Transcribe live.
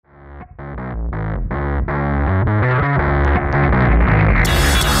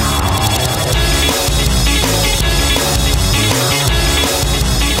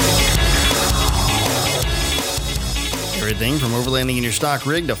landing in your stock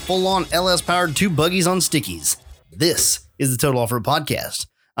rig to full-on LS-powered 2 buggies on stickies. This is the Total Off-Road Podcast.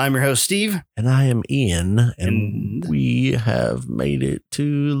 I'm your host, Steve. And I am Ian, and we have made it to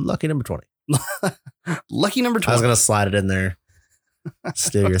lucky number 20. Lucky number 20. I was going to slide it in there.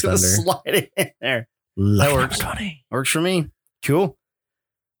 Steal your thunder. Slide it in there. Lucky That works. number 20. Works for me. Cool.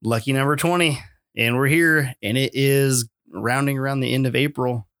 Lucky number 20. And we're here, and it is rounding around the end of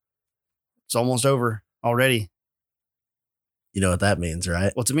April. It's almost over already. You know what that means,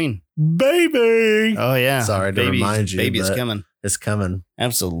 right? What's it mean? Baby. Oh, yeah. Sorry to remind you, Baby is but coming. It's coming.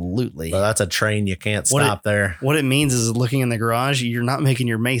 Absolutely. Well, that's a train you can't stop there. What it means is looking in the garage, you're not making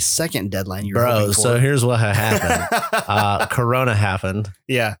your May 2nd deadline. Bro, so here's what happened. Corona happened.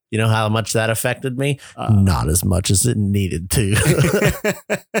 Yeah. You know how much that affected me? Not as much as it needed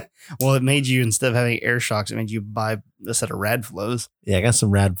to. Well, it made you, instead of having air shocks, it made you buy a set of rad flows. Yeah, I got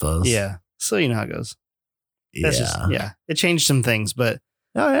some rad flows. Yeah. So you know how it goes. That's Yeah. It changed some things, but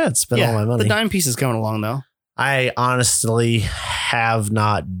Oh, yeah. It's spent all my money. the dime piece is coming along, though. I honestly have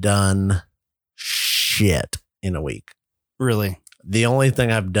not done shit in a week. Really? The only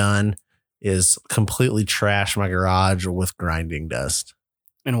thing I've done is completely trash my garage with grinding dust.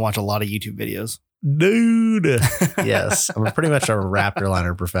 And watch a lot of YouTube videos. Dude. Yes. I'm pretty much a Raptor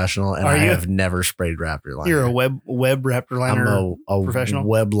liner professional, and Are I you? have never sprayed Raptor liner. You're a web Raptor liner. I'm a professional?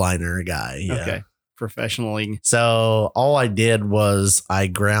 web liner guy. Yeah. Okay. Professionally. So all I did was I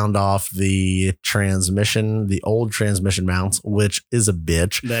ground off the transmission, the old transmission mounts, which is a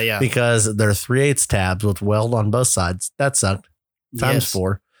bitch Yeah. because they're 3/8 tabs with weld on both sides. That sucked. Times Yes.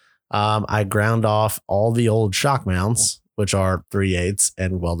 4. I ground off all the old shock mounts, which are 3/8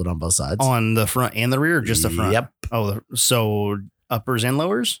 and welded on both sides. On the front and the rear, or just the front? Yep. Oh, so uppers and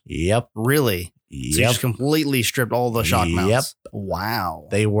lowers? Yep. Really? So you Yep. just completely stripped all the shock mounts? Yep. Wow.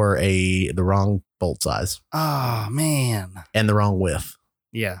 They were the wrong bolt size Oh, man. and the wrong width.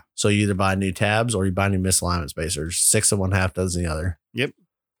 Yeah. So you either buy new tabs or you buy new misalignment spacers. 6 of one, half dozen the other.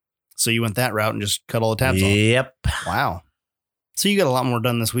 So you went that route and just cut all the tabs off? Yep. Wow. So you got a lot more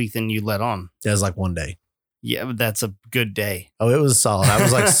done this week than you let on. It was like one day. Yeah, but that's a good day. Oh, it was solid. I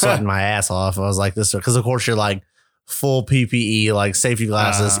was like sweating my ass off. I was like this because of course you're like full PPE, like safety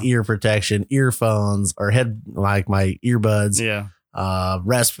glasses, ear protection, earphones, or head like my earbuds, Yeah.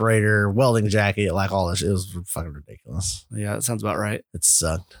 respirator, welding jacket, like all this. It was fucking ridiculous. Yeah, that sounds about right. It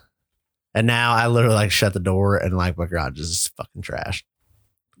sucked. And now I literally like shut the door and like my garage is just fucking trashed.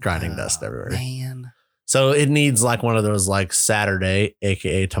 Grinding dust everywhere. Man. So it needs like one of those like Saturday,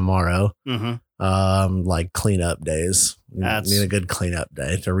 aka tomorrow, Mm-hmm. like cleanup days. Need a good cleanup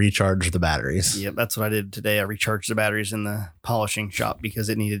day to recharge the batteries. Yep, that's what I did today. I recharged the batteries in the polishing shop because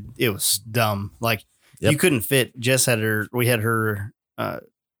it was dumb. Like Yep. you couldn't fit. We had her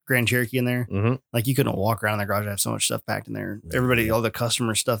Grand Cherokee in there. Mm-hmm. Like you couldn't walk around in the garage. I have so much stuff packed in there. Yeah. Everybody, all the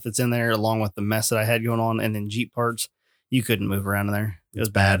customer stuff that's in there, along with the mess that I had going on, and then Jeep parts, you couldn't move around in there. It was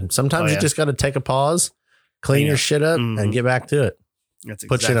bad. Sometimes Oh, you yeah. just got to take a pause, clean your shit up, Mhm. and get back to it. That's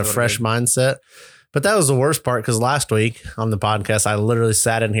Put you in a exactly what I fresh did. mindset. But that was the worst part because last week on the podcast, I literally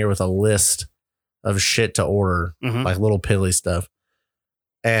sat in here with a list of shit to order, Mhm. like little piddly stuff.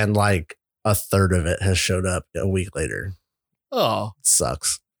 And like a third of it has showed up a week later. Oh, It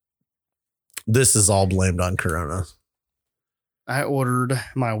sucks. This is all blamed on Corona. I ordered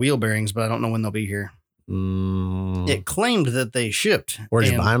my wheel bearings, but I don't know when they'll be here. It claimed that they shipped. Where'd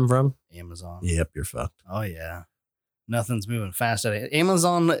you and- buy them from? Amazon. Yep, you're fucked. Oh, yeah. Nothing's moving fast at it.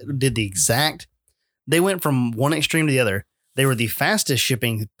 Amazon did they went from one extreme to the other. They were the fastest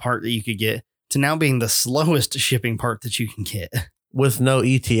shipping part that you could get to now being the slowest shipping part that you can get. With no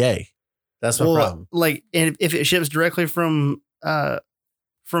ETA. That's my problem. Like, and if it ships directly from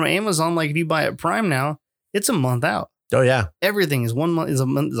Amazon, like if you buy it Prime now, it's a month out. Oh, yeah. Everything is 1 month,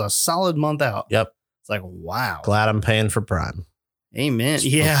 is a solid month out. Yep. It's like, wow. Glad I'm paying for Prime. Amen. It's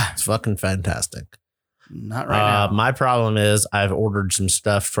Yeah. It's fucking fantastic. Not right now. My problem is I've ordered some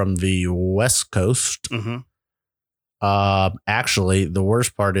stuff from the West Coast. Mm-hmm. Actually, the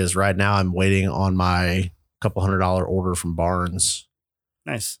worst part is right now I'm waiting on my couple $100 order from Barnes.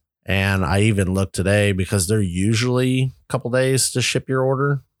 Nice. And I even looked today because they're usually a couple days to ship your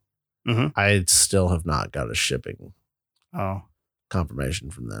order. Mm-hmm. I still have not got a shipping Oh,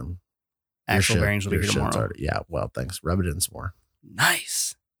 confirmation from them. actual bearings will be your here shit's tomorrow. already- yeah, well, thanks. Rub it in some more.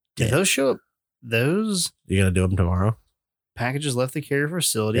 Nice. Did Yeah. those show up? Those You gonna do them tomorrow? packages left the carrier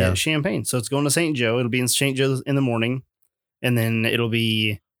facility Yeah. at Champaign. So it's going to St. Joe. It'll be in St. Joe in the morning. And then it'll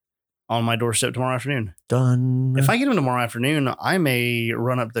be on my doorstep tomorrow afternoon. Done. If I get them tomorrow afternoon, I may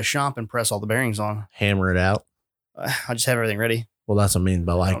run up to the shop and press all the bearings on. Hammer it out. I just have everything ready. Well, that's what I mean.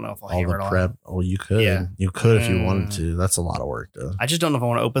 But I like don't know if I'll all hammer the it prep. on. Well, you could. Yeah. You could if you wanted to. That's a lot of work, though. I just don't know if I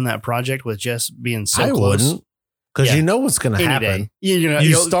want to open that project with Jess being so I close. wouldn't. Because Yeah. you know what's going to Any happen. day. You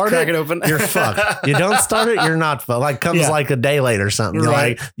You start crack it, it open. You're fucked. You don't start it, you're not fucked. Like comes Yeah. like a day late or something. You're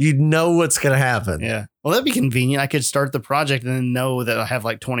Right. like, you know what's going to happen. Yeah. Well, that'd be convenient. I could start the project and then know that I have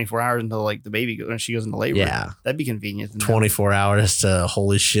like 24 hours until like the baby goes when she goes into labor. Yeah. That'd be convenient. to know. 24 hours to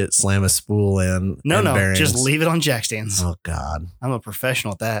holy shit, slam a spool in. No, and no. bearings. Just leave it on jack stands. Oh, God. I'm a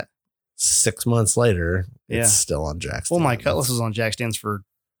professional at that. 6 months later, Yeah. it's still on jack Well, my stands. Cutlass was on jack stands for,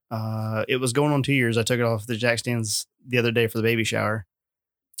 it was going on 2 years. I took it off the jack stands the other day for the baby shower,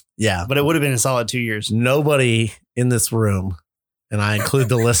 Yeah. but it would have been a solid 2 years. Nobody in this room, and I include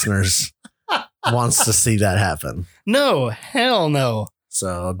the listeners, wants to see that happen. No, hell no.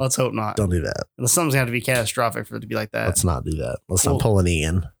 So Let's hope not. don't do that. Something's gonna have to be catastrophic for it to be like that. Let's not do that. Let's Well- not pull an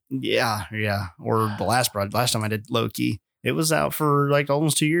Ian. Yeah, yeah. Or the last time I did low key, it was out for like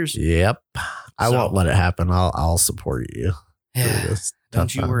almost 2 years. Yep. I So- won't let it happen. I'll support you. through Yeah, this don't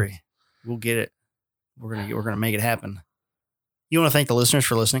tough you time. worry. We'll get it. We're gonna make it happen. You want to thank the listeners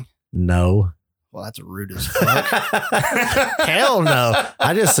for listening? No. Well, that's rude as fuck. Hell no.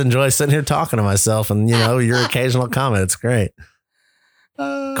 I just enjoy sitting here talking to myself and, your occasional comment. It's great.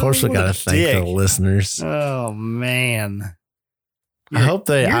 Of course, we got to thank the listeners. Oh man. I hope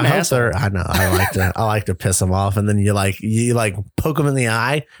you're an asshole. I know. I like to piss them off. And then you poke them in the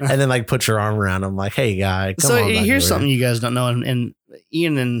eye and then put your arm around them like, hey guy, come So on. back here's over something here. you guys don't know, and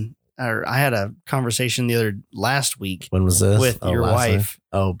Ian I had a conversation last week When was this? with your last night? wife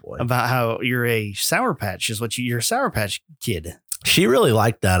Oh boy. about how you're a Sour Patch you're a Sour Patch kid. She really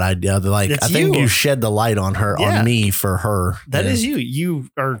liked that idea. That's I think you. you shed the light on her, Yeah. on me for her. That Yeah. is you. You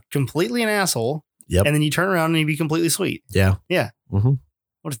are completely an asshole. Yep. And then you turn around and you be completely sweet. Yeah. Yeah. Mhm.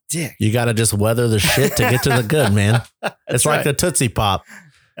 What a dick. You got to just weather the shit to get to the good, man. It's like the Tootsie Pop.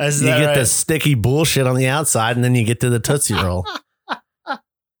 Is You that get right? the sticky bullshit on the outside and then you get to the Tootsie Roll.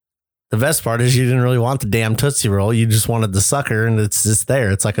 The best part is you didn't really want the damn Tootsie Roll. You just wanted the sucker and it's just there.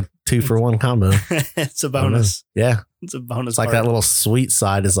 It's like a 2-for-1 combo. It's a bonus. Yeah. It's a bonus. It's like that little sweet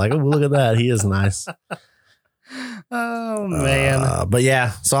side is like, oh, look at that. He is nice. Oh man. But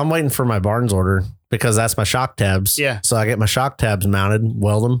yeah, so I'm waiting for my Barnes order because that's my shock tabs. Yeah. So I get my shock tabs mounted,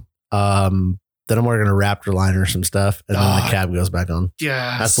 weld them. Then I'm working a Raptor liner some stuff and then the cab goes back on.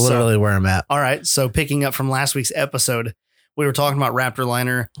 Yeah. That's literally where I'm at. All right. So picking up from last week's episode, we were talking about Raptor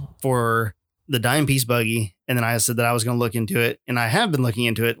liner for the dime piece buggy. And then I said that I was going to look into it. And I have been looking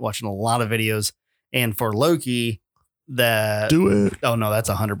into it, watching a lot of videos. And for Loki, Do it. oh no, that's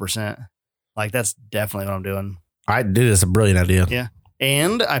 100%. Like that's definitely what I'm doing. I did. It's a brilliant idea. Yeah.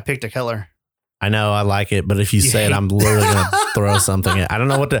 And I picked a color. I know I like it, but if you say it, I'm literally going to throw something in. I don't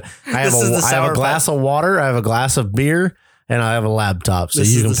know what to. I have This is the I have Sour a glass of water. I have a glass of beer, and I have a laptop. So This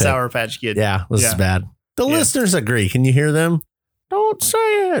you is can the pick. Sour Patch Kid. Yeah, this Yeah. is bad. The Yeah. listeners agree. Can you hear them? Don't say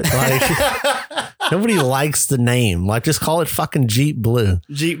it. Like nobody likes the name. Like just call it fucking Jeep Blue.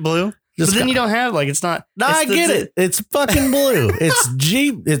 Jeep Blue. Just but then you don't have it's not. No, it's I get it. It's fucking blue. It's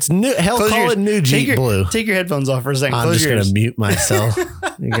Jeep. It's new. Hell, Close call your- it new Jeep Blue. Take your headphones off for a second. I'm Close just your gonna ears. mute myself.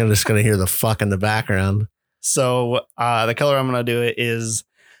 You're just gonna hear the fuck in the background. So the color I'm gonna do it is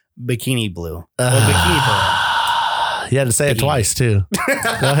bikini blue. Or bikini pearl. You had to say it Bikini. twice too.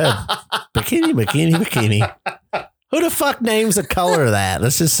 Go ahead. Bikini. Who the fuck names a color of that?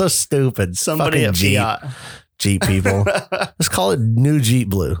 This is so stupid. Somebody Fucking at Jeep. Fiat. Jeep people. Let's call it new Jeep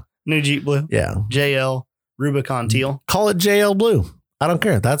Blue. New Jeep Blue. Yeah. JL Rubicon Teal. Call it JL Blue. I don't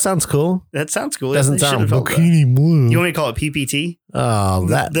care. That sounds cool. That sounds cool. Doesn't They should sound have told that. bikini blue. You want me to call it PPT? Oh,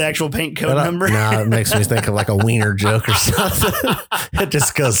 that The actual paint code number? No, it makes me think of like a wiener joke or something. It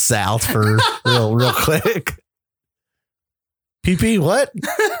just goes south for real quick. PP, what?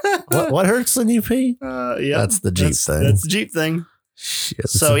 What hurts when you pee? Yeah. That's the Jeep thing. That's the Jeep thing. Shit.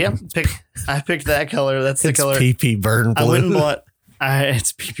 So yeah, I picked that color. That's the It's color. PP burn blue. I went and bought.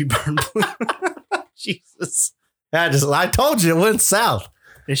 It's PP burn blue. Jesus, I told you it went south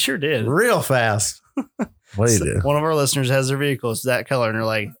it sure did. real fast. What do you So do? one of our listeners has their vehicles that color, and they're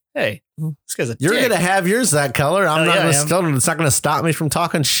like, "Hey, this guy's a You're dick." gonna have yours that color. I'm Oh, not yeah, I gonna. am. It's not gonna stop me from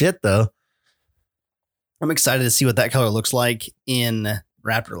talking shit though. I'm excited to see what that color looks like in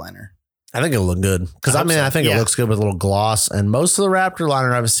Raptor liner. I think it'll look good because I I hope mean so. I think Yeah. it looks good with a little gloss, and most of the Raptor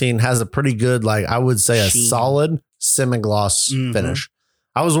liner I've seen has a pretty good, like I would say, a Sheen. solid semi-gloss Mhm. finish.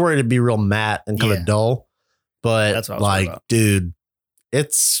 I was worried it'd be real matte and kind Yeah. of dull, but That's what I was worried like, about. dude,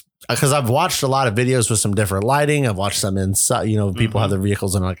 it's because I've watched a lot of videos with some different lighting. I've watched some inside, people Mhm. have their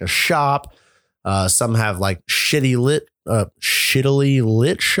vehicles in like a shop. Some have like shitty lit shittily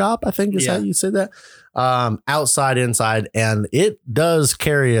lit shop, I think is how you say that. Outside, inside, and it does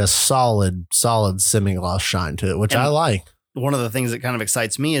carry a solid semi-gloss shine to it, which I like. One of the things that kind of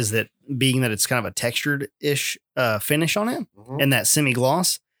excites me is that being that it's kind of a textured-ish finish on it, and that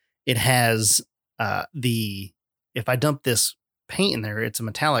semi-gloss, it has if I dump this paint in there, it's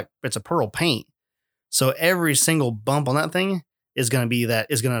a pearl paint. So every single bump on that thing is going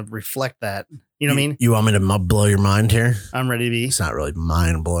to reflect that. You know what I mean? You want me to blow your mind here? I'm ready to be. It's not really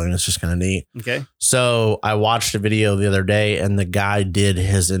mind blowing. It's just kind of neat. Okay. So I watched a video the other day and the guy did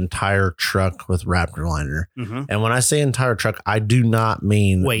his entire truck with Raptor liner. Mm-hmm. And when I say entire truck, I do not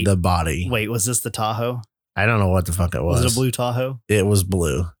mean the body. Wait, was this the Tahoe? I don't know what the fuck it was. Was it a blue Tahoe? It was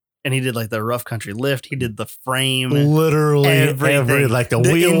blue. And he did like the rough country lift. He did the frame. Literally every like the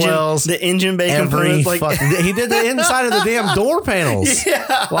wheel wells. The engine bay components. He did the inside of the damn door panels.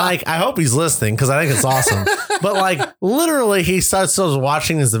 Yeah. Like, I hope he's listening because I think it's awesome. But like literally he starts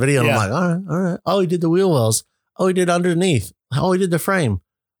watching this video and I'm like, all right. Oh, he did the wheel wells. Oh, he did underneath. Oh, he did the frame.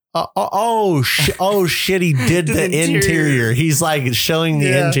 Shit, he did the interior. He's like showing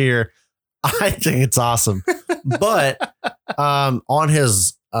the interior. I think it's awesome. But on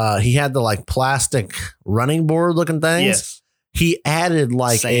his he had the like plastic running board looking things. Yes. He added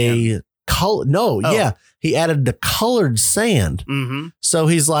like sand. He added the colored sand. Mm-hmm. So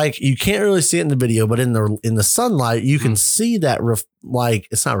he's like, you can't really see it in the video, but in the sunlight, you can see that like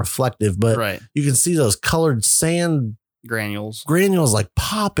it's not reflective, but you can see those colored sand granules like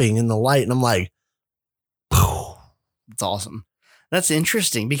popping in the light. And I'm like, it's awesome. That's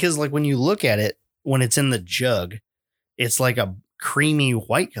interesting because like when you look at it, when it's in the jug, it's like a creamy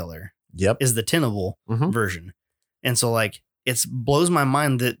white color. Yep. Is the tinnable version. And so like it blows my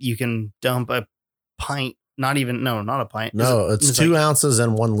mind that you can dump a pint, not a pint. No, it's 2 ounces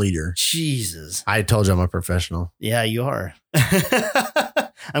and 1 liter. Jesus. I told you I'm a professional. Yeah, you are.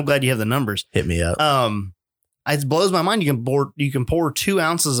 I'm glad you have the numbers. Hit me up. It blows my mind. You can pour 2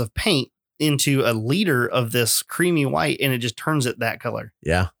 ounces of paint into a liter of this creamy white and it just turns it that color.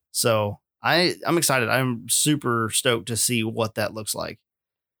 Yeah. So I'm excited. I'm super stoked to see what that looks like.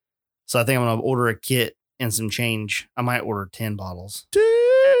 So I think I'm going to order a kit and some change. I might order 10 bottles. Damn.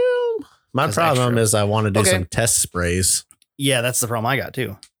 My problem is I want to do some test sprays. Yeah, that's the problem I got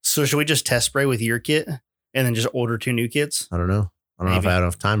too. So should we just test spray with your kit and then just order 2 new kits? I don't know. I don't know if I have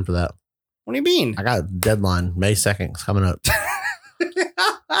enough time for that. What do you mean? I got a deadline. May 2nd. It's coming up.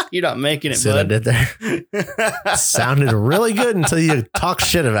 You're not making it, see bud. What I did there? Sounded really good until you talk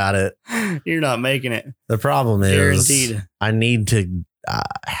shit about it. You're not making it. The problem is guaranteed. I need to...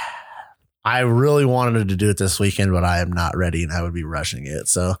 I really wanted to do it this weekend, but I am not ready and I would be rushing it.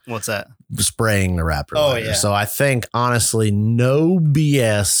 So what's that? Spraying the Raptor. Oh, liner. Yeah. So I think, honestly, no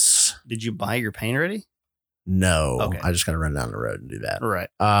BS. Did you buy your paint already? No. Okay. I just got to run down the road and do that. Right.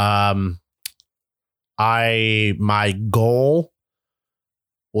 My goal,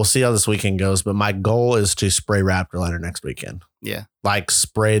 we'll see how this weekend goes, but my goal is to spray Raptor liner next weekend. Yeah. Like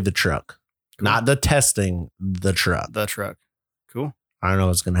spray the truck, not the testing, the truck. The truck. Cool. I don't know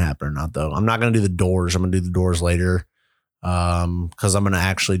what's going to happen or not, though. I'm not going to do the doors. I'm going to do the doors later because I'm going to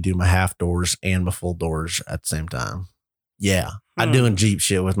actually do my half doors and my full doors at the same time. Yeah. I'm doing Jeep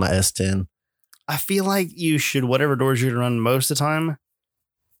shit with my S10. I feel like you should, whatever doors you're run most of the time,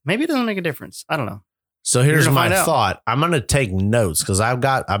 maybe it doesn't make a difference. I don't know. So here's my thought. I'm going to take notes because I've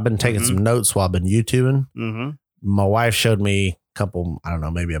been taking some notes while I've been YouTubing. Mm-hmm. My wife showed me a couple, I don't know,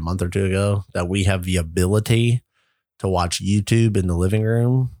 maybe a month or 2 ago that we have the ability to watch YouTube in the living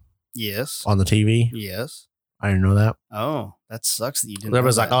room. Yes. On the TV. Yes. I didn't know that. Oh, that sucks that you didn't.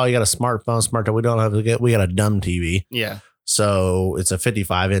 Everybody's like, oh, you got a smartphone, smart. We don't have we got a dumb TV. Yeah. So it's a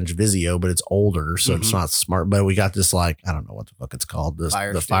 55-inch Vizio, but it's older, so it's not smart. But we got this like, I don't know what the fuck it's called. The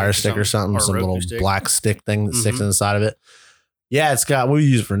Fire Stick or something, some little black stick thing that sticks inside of it. Yeah, we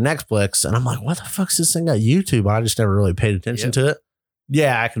use it for Netflix. And I'm like, what the fuck's this thing got YouTube? I just never really paid attention to it.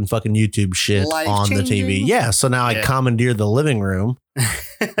 Yeah, I can fucking YouTube shit on the TV. Yeah, so now I commandeer the living room.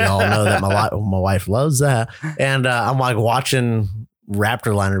 Y'all know that my wife loves that. And I'm like watching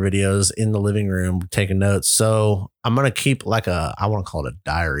Raptor liner videos in the living room, taking notes. So I'm going to keep like I want to call it a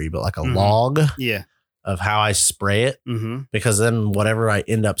diary, but like a log of how I spray it. Mm-hmm. Because then whatever I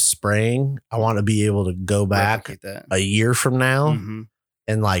end up spraying, I want to be able to go back a year from now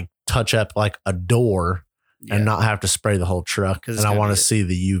and like touch up like a door. Yeah. And not have to spray the whole truck. And I want to see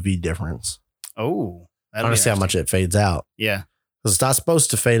the UV difference. Oh, I want to see how much it fades out. Yeah. Because it's not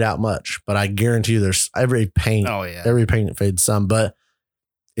supposed to fade out much, but I guarantee you there's every paint. Oh, yeah. Every paint fades some. But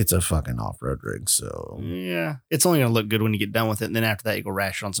it's a fucking off-road rig. So yeah, it's only gonna look good when you get done with it. And then after that, you go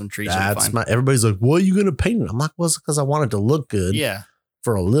rash it on some trees. That's everybody's like, what are you gonna paint it? I'm like, well, it's because I want it to look good. Yeah.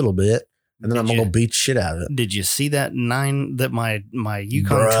 For a little bit. And then I'm gonna go beat shit out of it. Did you see that my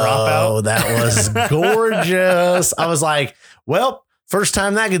Yukon Dropout? Oh, that was gorgeous. I was like, well, first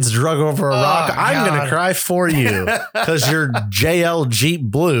time that gets drug over a rock, I'm gonna cry for you because your JL Jeep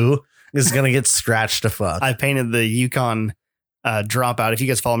Blue is gonna get scratched to fuck. I painted the Yukon Dropout. If you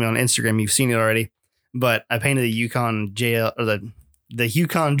guys follow me on Instagram, you've seen it already. But I painted the Yukon JL or the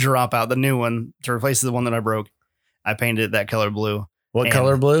Yukon Dropout, the new one, to replace the one that I broke. I painted it that color blue. What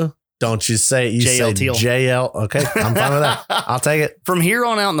color blue? Don't you say it. You JL say teal. JL. Okay, I'm fine with that. I'll take it. From here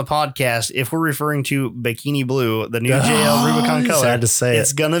on out in the podcast, if we're referring to Bikini Blue, the new JL Rubicon color, sad to say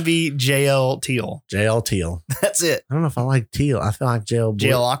it's going to be JL Teal. JL Teal. That's it. I don't know if I like teal. I feel like JL Blue.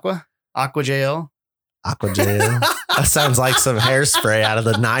 JL Aqua? Aqua JL? Aqua JL. That sounds like some hairspray out of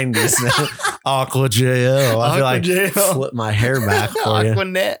the 90s. Aqua JL. I feel like JL. Flip my hair back for you.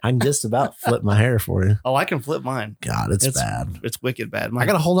 Aquanet. I can just about flip my hair for you. Oh, I can flip mine. God, it's bad. It's wicked bad. I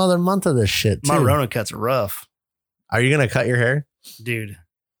got a whole other month of this shit too. My Rona cuts are rough. Are you going to cut your hair? Dude.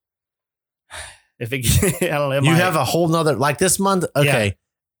 If it, I don't know. You have a whole nother, like this month. Okay. Yeah.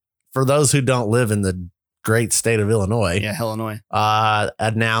 For those who don't live in the great state of Illinois. Yeah, Illinois.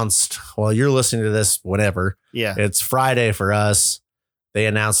 Announced, well, you're listening to this whenever. Yeah. It's Friday for us. They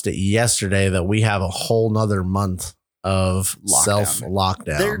announced it yesterday that we have a whole nother month of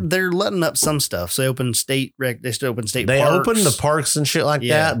self-lockdown. They're letting up some stuff. So they open state they still open state parks. They open the parks and shit like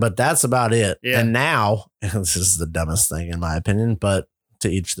that, but that's about it. Yeah. And now, this is the dumbest thing in my opinion, but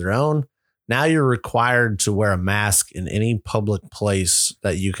to each their own. Now you're required to wear a mask in any public place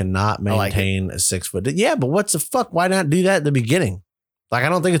that you cannot maintain a 6 foot. Yeah, but what's the fuck? Why not do that at the beginning? Like, I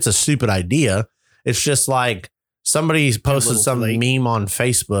don't think it's a stupid idea. It's just like somebody posted some meme on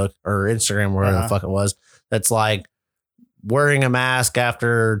Facebook or Instagram, wherever the fuck it was. That's like wearing a mask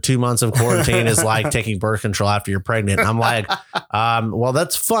after 2 months of quarantine is like taking birth control after you're pregnant. And I'm like, well,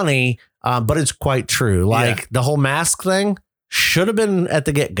 that's funny, but it's quite true. Like the whole mask thing should have been at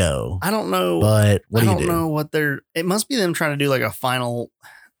the get-go. I don't know. But what do you do? I don't know what it must be them trying to do like a final,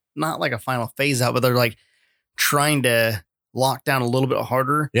 not like a final phase out, but they're like trying to lock down a little bit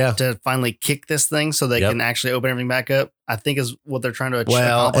harder to finally kick this thing so they can actually open everything back up. I think is what they're trying to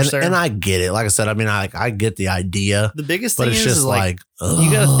accomplish there. And I get it. Like I said, I mean, I get the idea. The biggest thing is just like you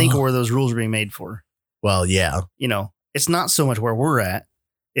got to think of where those rules are being made for. Well, yeah. You know, it's not so much where we're at.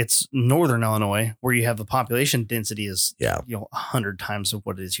 It's northern Illinois where you have the population density is 100 times of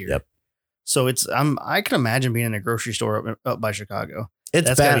what it is here. Yep. So I can imagine being in a grocery store up by Chicago.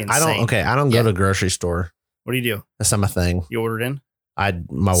 That's bad. I don't go to a grocery store. What do you do? That's not my thing. You order it in?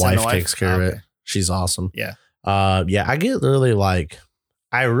 My wife takes care of it. She's awesome. Yeah. I get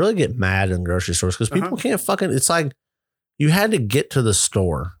I really get mad in grocery stores because people can't it's like you had to get to the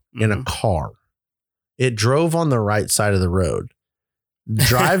store in a car. It drove on the right side of the road.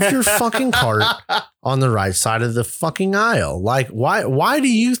 Drive your fucking cart on the right side of the fucking aisle. Like, why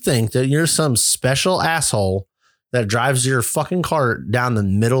do you think that you're some special asshole that drives your fucking cart down the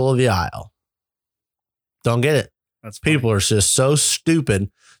middle of the aisle? Don't get it. People are just so stupid.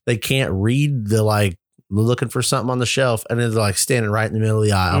 They can't read looking for something on the shelf and they're like standing right in the middle of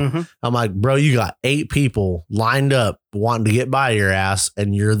the aisle. I'm like, bro, you got 8 people lined up wanting to get by your ass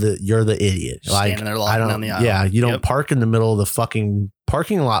and you're the idiot. Just standing there locking down the aisle. Yeah, you don't park in the middle of the fucking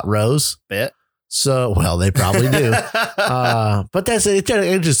parking lot rows. Bet. So, well, they probably do. But that's it.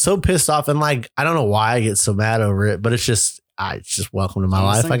 It's just so pissed off. And I don't know why I get so mad over it, but it's just welcome to my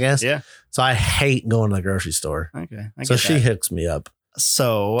life, I guess. Yeah. So I hate going to the grocery store. Okay. So she hooks me up.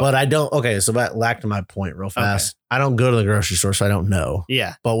 So, but I don't. Okay, so back to my point real fast. Okay. I don't go to the grocery store, so I don't know.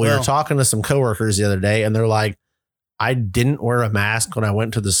 Yeah, but we were talking to some coworkers the other day, and they're like, "I didn't wear a mask when I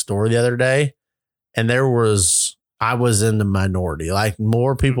went to the store the other day, and I was in the minority. Like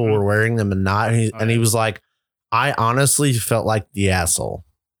more people were wearing them and not." And he was like, "I honestly felt like the asshole."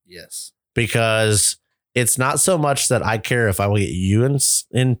 Yes, because it's not so much that I care if I will get you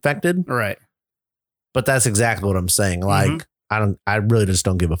infected, right? But that's exactly what I'm saying. Like. I really just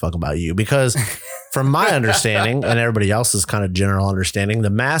don't give a fuck about you because from my understanding and everybody else's kind of general understanding, the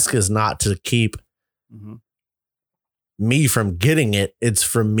mask is not to keep me from getting it. It's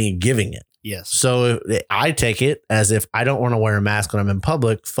from me giving it. Yes. So I take it as if I don't want to wear a mask when I'm in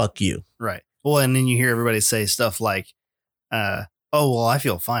public. Fuck you. Right. Well, and then you hear everybody say stuff like, oh, well, I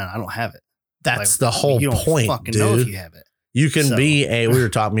feel fine. I don't have it. That's the whole point, dude. You don't fucking know if you have it. You can we were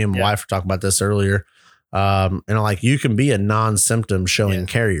talking, me and my wife were talking about this earlier. You can be a non-symptom showing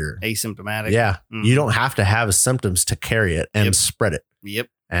carrier, asymptomatic. Yeah. You don't have to have symptoms to carry it and spread it. Yep.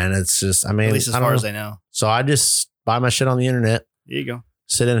 And it's just, I mean, at least as far as they know. So I just buy my shit on the internet. There you go.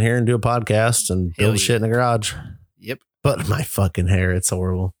 Sit in here and do a podcast and build shit in the garage. Yep. But my fucking hair, it's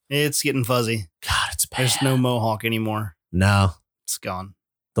horrible. It's getting fuzzy. God, it's bad. There's no mohawk anymore. No. It's gone.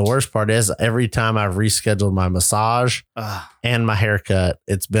 The worst part is every time I've rescheduled my massage and my haircut,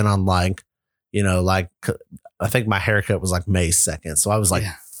 it's been on like, you know, like I think my haircut was like May 2nd. So I was like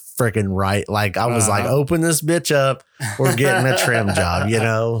freaking right. Like I was like, open this bitch up. We're getting a trim job, you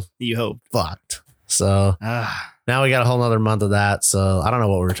know? You hope. Fucked. So now we got a whole nother month of that. So I don't know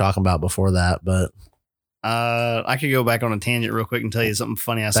what we were talking about before that, but I could go back on a tangent real quick and tell you something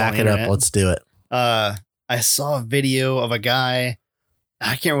funny I saw on the internet. Back it up. Let's do it. I saw a video of a guy.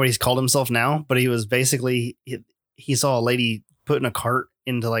 I can't remember what he's called himself now, but he was basically, he saw a lady putting a cart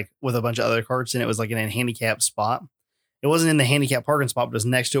into like with a bunch of other carts, and it was like in a handicapped spot. It wasn't in the handicapped parking spot, but it was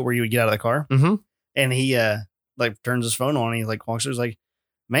next to it where you would get out of the car. Mm-hmm. And he like turns his phone on and he like walks through. He's like,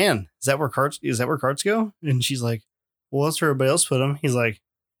 man, is that where carts go? And she's like, well, that's where everybody else put them. He's like,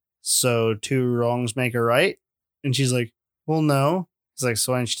 so 2 wrongs make a right? And she's like, well, no. He's like,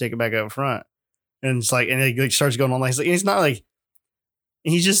 so why don't you take it back up front? And it's like, and it like starts going on like, he's not like,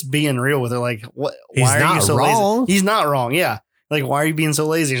 he's just being real with her. Like, what? Why are you so lazy? He's not wrong. Yeah. Like, why are you being so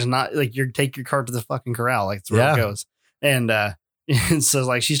lazy? It's not like take your cart to the fucking corral. Like, that's where it goes. And so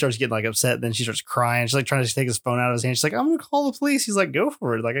like she starts getting like upset. Then she starts crying. She's like trying to take his phone out of his hand. She's like, I'm gonna call the police. He's like, go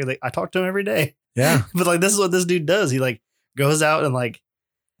for it. Like I talk to him every day. Yeah. But like this is what this dude does. He like goes out and like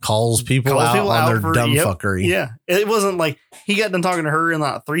calls people out on their dumb fuckery. Yeah. It wasn't like he got done talking to her and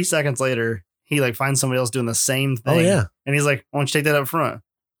like 3 seconds later he like finds somebody else doing the same thing. Oh yeah. And he's like, why don't you take that up front?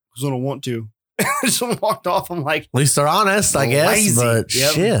 Because I don't want to. Just walked off. I'm like, at least they're honest, I guess. Lazy. But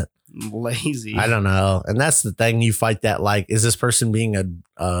shit. Lazy. I don't know. And that's the thing. You fight that. Like, is this person being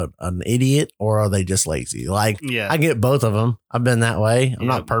an idiot or are they just lazy? Like, I get both of them. I've been that way. I'm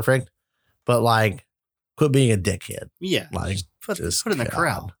not perfect, but like, quit being a dickhead. Yeah. Like, put it in the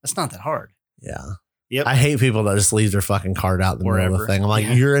crowd. That's not that hard. Yeah. Yep. I hate people that just leave their fucking cart out in the middle of the thing. I'm like,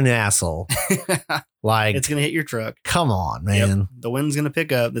 you're an asshole. Like, it's gonna hit your truck. Come on, man. Yep. The wind's gonna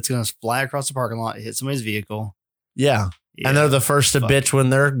pick up. It's gonna fly across the parking lot, hit somebody's vehicle. Yeah. And they're the first to bitch when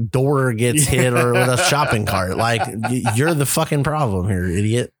their door gets hit or with a shopping cart. Like, you're the fucking problem here,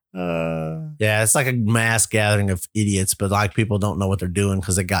 idiot. Yeah, it's like a mass gathering of idiots, but like people don't know what they're doing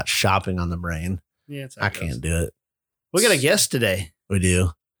because they got shopping on the brain. Yeah, I can't do it. We got a guest today. We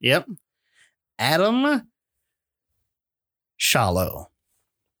do. Yep. Adam Shallow.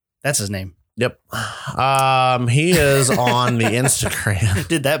 That's his name. Yep. He is on the Instagram.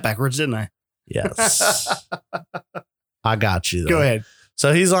 Did that backwards, didn't I? Yes. I got you, though. Go ahead.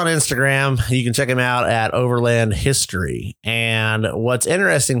 So he's on Instagram. You can check him out at Overland History. And what's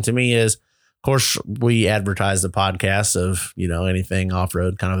interesting to me is, of course, we advertise the podcast of, you know, anything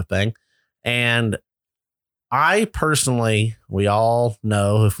off-road kind of a thing. And I personally, we all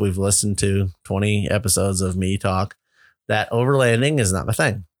know if we've listened to 20 episodes of me talk, that overlanding is not my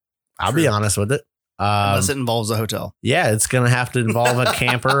thing. I'll be honest with it. Unless it involves a hotel. Yeah, it's going to have to involve a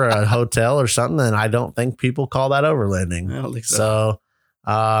camper or a hotel or something. And I don't think people call that overlanding. I don't think so.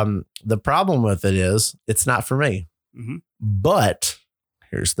 So the problem with it is it's not for me. Mm-hmm. But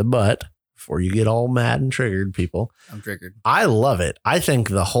here's the but. Before you get all mad and triggered, people. I'm triggered. I love it. I think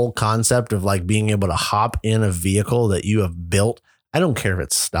the whole concept of like being able to hop in a vehicle that you have built, I don't care if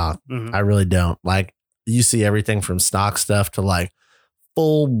it's stock. Mm-hmm. I really don't. Like, you see everything from stock stuff to like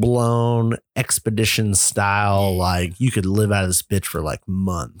full blown expedition style. Like, you could live out of this bitch for like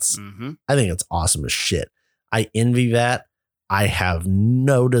months. Mm-hmm. I think it's awesome as shit. I envy that. I have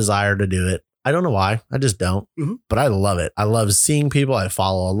no desire to do it. I don't know why. I just don't. Mm-hmm. But I love it. I love seeing people. I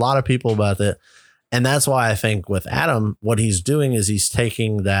follow a lot of people about it. And that's why I think with Adam, what he's doing is he's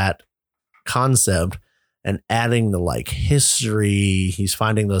taking that concept and adding the like history. He's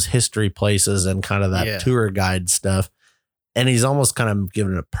finding those history places and kind of that tour guide stuff. And he's almost kind of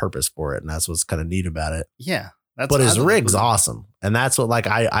giving a purpose for it. And that's what's kind of neat about it. Yeah. But his rig's awesome. And that's what, like,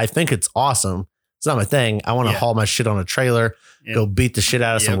 I think it's awesome. It's not my thing. I want to haul my shit on a trailer, go beat the shit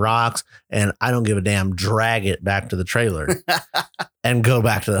out of some rocks, and I don't give a damn, drag it back to the trailer and go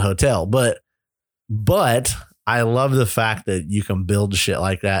back to the hotel. But I love the fact that you can build shit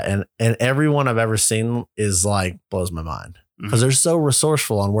like that. And everyone I've ever seen is like, blows my mind because they're so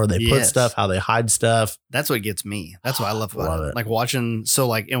resourceful on where they put stuff, how they hide stuff. That's what gets me. That's what I love about it. Like watching. So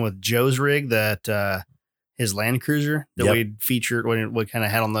like, and with Joe's rig, that his Land Cruiser that we featured, what kind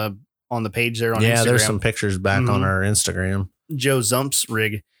of had on the page there on Instagram. There's some pictures back on our Instagram. Joe Zump's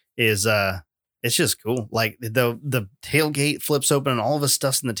rig is It's just cool. Like the tailgate flips open and all of his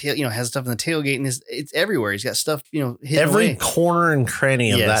stuff's in the tail, has stuff in the tailgate and it's everywhere. He's got stuff, hidden every away. corner and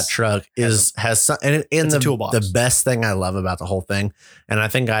cranny of that truck has some, and the toolbox. The best thing I love about the whole thing, and I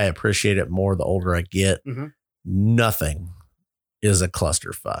think I appreciate it more the older I get, nothing is a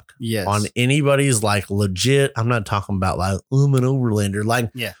clusterfuck. Yes. On anybody's like legit, I'm not talking about like, I'm an overlander,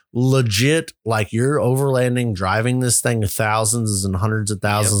 like legit, like you're overlanding, driving this thing thousands and hundreds of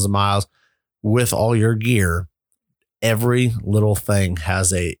thousands of miles with all your gear. Every little thing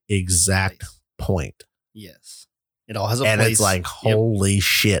has a exact point. Yes. It all has a place. And it's like, holy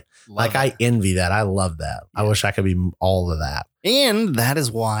shit. Like I envy that. I love that. Yeah. I wish I could be all of that. And that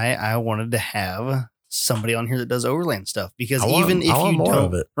is why I wanted to have somebody on here that does overland stuff, because even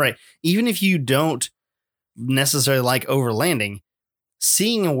if you don't necessarily like overlanding,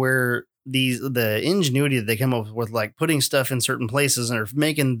 seeing where the ingenuity that they come up with, like putting stuff in certain places and or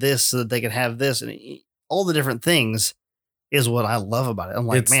making this so that they could have this and all the different things is what I love about it. I'm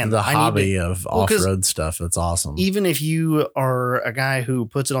like, it's the hobby of off-road stuff. That's awesome. Even if you are a guy who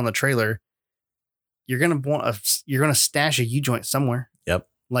puts it on the trailer, you're going to stash a U-joint somewhere. Yep.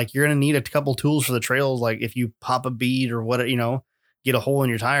 Like you're going to need a couple tools for the trails. Like if you pop a bead or what, get a hole in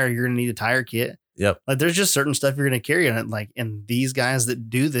your tire, you're going to need a tire kit. Yep. Like there's just certain stuff you're going to carry on it. Like, and these guys that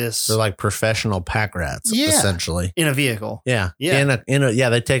do this, they're like professional pack rats, essentially, in a vehicle. Yeah. Yeah.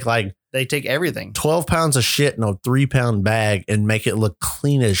 They take everything, 12 pounds of shit in a 3-pound bag and make it look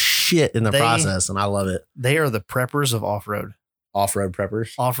clean as shit in the process. And I love it. They are the preppers of off-road. Off-road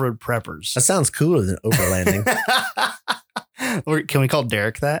preppers. Off-road preppers. That sounds cooler than overlanding. Can we call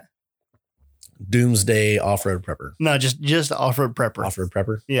Derek that? Doomsday off-road prepper. No, just off-road prepper. Off-road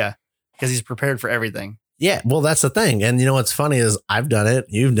prepper. Yeah. Because he's prepared for everything. Yeah. Well, that's the thing. And what's funny is I've done it.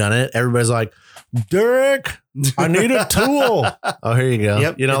 You've done it. Everybody's like, Derek, I need a tool. Oh, here you go.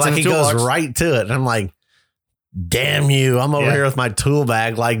 Yep, like he goes right to it. And I'm like, damn you. I'm over here with my tool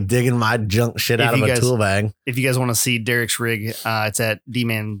bag, like digging my junk shit out of a tool bag. If you guys want to see Derek's rig, it's at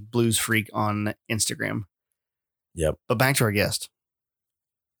D-Man Blues Freak on Instagram. Yep. But back to our guest.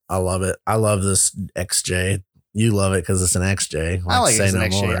 I love it. I love this XJ. You love it because it's an XJ. I like it's an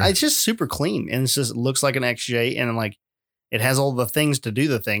XJ. It's just super clean. And it looks like an XJ. And like it has all the things to do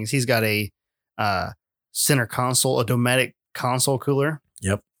the things. He's got a center console, a Dometic console cooler.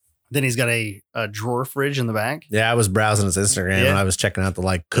 Yep. Then he's got a drawer fridge in the back. Yeah, I was browsing his Instagram and I was checking out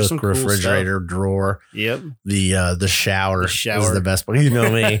the cook refrigerator drawer. Yep. The shower is the best part. You know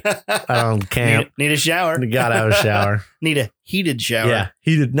me. I don't camp. Need a shower. Gotta have a shower. Need a heated shower. Yeah,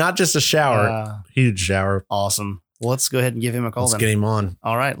 heated, not just a shower. Heated shower. Awesome. Well, let's go ahead and give him a call. Let's get him on.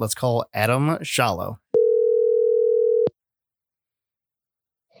 All right, let's call Adam Shallow.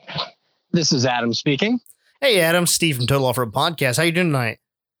 This is Adam speaking. Hey, Adam. Steve from Total Off-Road Podcast. How you doing tonight?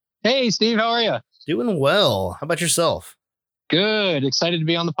 Hey, Steve. How are you? Doing well. How about yourself? Good. Excited to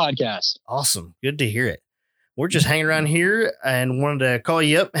be on the podcast. Awesome. Good to hear it. We're just hanging around here and wanted to call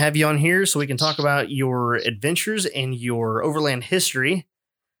you up, have you on here so we can talk about your adventures and your overland history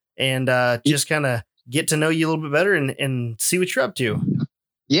and just kind of get to know you a little bit better and see what you're up to.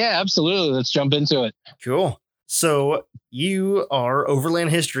 Yeah, absolutely. Let's jump into it. Cool. So you are Overland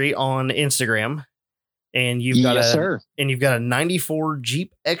History on Instagram. And you've got a 94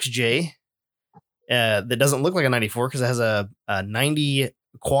 Jeep XJ that doesn't look like a 94 because it has a 90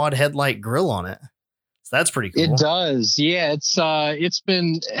 quad headlight grill on it. So that's pretty cool. It does. Yeah, it's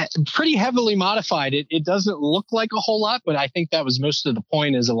been pretty heavily modified. It doesn't look like a whole lot, but I think that was most of the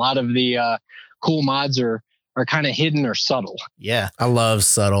point is a lot of the cool mods are kind of hidden or subtle. Yeah. I love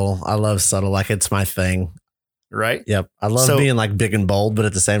subtle. Like it's my thing. Right. Yep. I love being like big and bold, but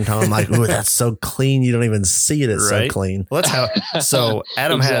at the same time, I'm like, ooh, that's so clean. You don't even see it. It's so clean. Well, that's how. So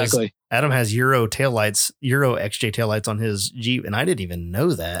Adam has Euro taillights, Euro XJ taillights on his Jeep, and I didn't even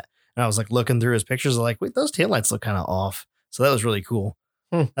know that. And I was like looking through his pictures, like, wait, those taillights look kind of off. So that was really cool.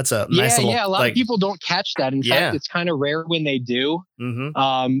 That's a nice little. Yeah, a lot of people don't catch that. In fact, it's kind of rare when they do.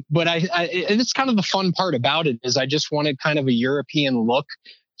 Mm-hmm. But and it's kind of the fun part about it is I just wanted kind of a European look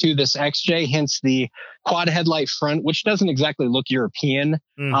to this XJ, hence the quad headlight front, which doesn't exactly look European,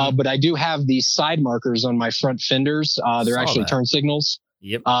 but I do have these side markers on my front fenders. They're actually turn signals.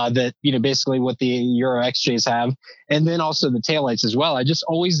 Yep. That, basically what the Euro XJs have. And then also the taillights as well. I just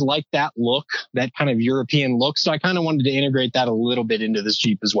always liked that look, that kind of European look. So I kind of wanted to integrate that a little bit into this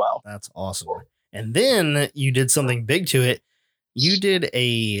Jeep as well. That's awesome. And then you did something big to it. You did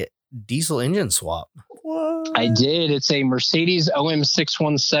a diesel engine swap. What? I did. It's a Mercedes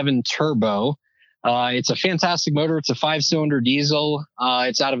OM617 Turbo. It's a fantastic motor. It's a 5-cylinder diesel.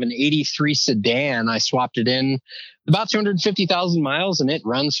 It's out of an 83 sedan. I swapped it in about 250,000 miles and it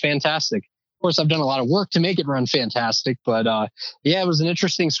runs fantastic. course, I've done a lot of work to make it run fantastic, but yeah, it was an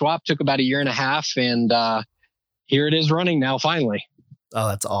interesting swap. Took about 1.5 years, and here it is running now, finally. Oh,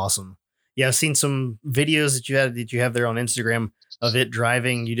 that's awesome. Yeah, I've seen some videos that you have there on Instagram of it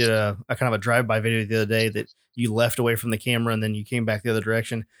driving. You did a kind of a drive-by video the other day that you left away from the camera and then you came back the other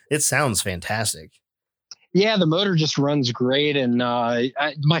direction. It sounds fantastic. Yeah, the motor just runs great. And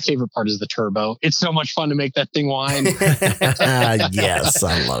my favorite part is the turbo. It's so much fun to make that thing whine. Yes,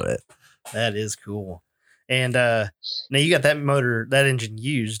 I love it. That is cool. And now you got that motor, that engine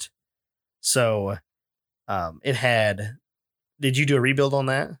used. So did you do a rebuild on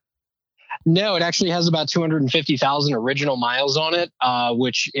that? No, it actually has about 250,000 original miles on it,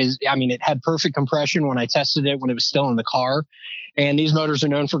 which is, I mean, it had perfect compression when I tested it when it was still in the car. And these motors are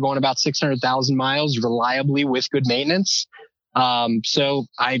known for going about 600,000 miles reliably with good maintenance. So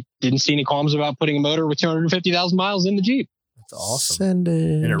I didn't see any qualms about putting a motor with 250,000 miles in the Jeep. That's awesome. Send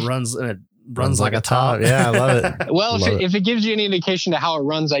it. And it runs like a top. Yeah, I love it. Well, if it gives you any indication to how it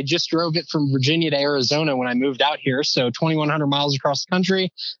runs, I just drove it from Virginia to Arizona when I moved out here. So 2,100 miles across the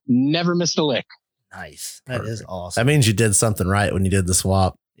country, never missed a lick. Nice. That is awesome. That means you did something right when you did the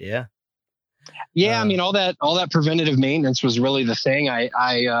swap. Yeah. Yeah. I mean, all that preventative maintenance was really the thing.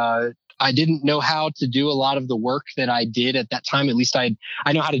 I didn't know how to do a lot of the work that I did at that time. At least I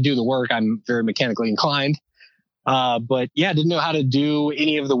know how to do the work. I'm very mechanically inclined. But yeah, didn't know how to do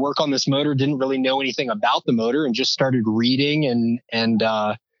any of the work on this motor. Didn't really know anything about the motor, and just started reading and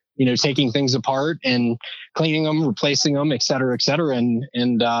taking things apart and cleaning them, replacing them, et cetera, and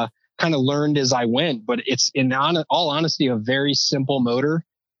kind of learned as I went. But it's, in all honesty, a very simple motor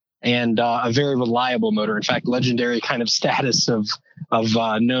and a very reliable motor. In fact, legendary kind of status of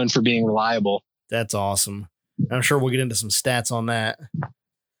known for being reliable. That's awesome. I'm sure we'll get into some stats on that.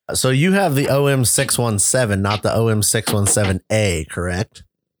 So you have the OM617, not the OM617A, correct?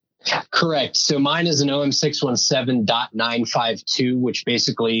 Correct. So mine is an OM617.952, which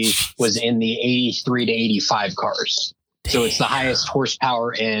basically was in the 83 to 85 cars. Damn. So it's the highest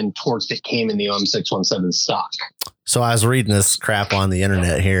horsepower and torque that came in the OM617 stock. So I was reading this crap on the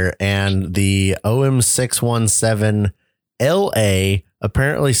internet here, and the OM617LA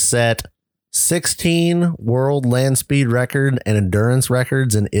apparently set 16 world land speed record and endurance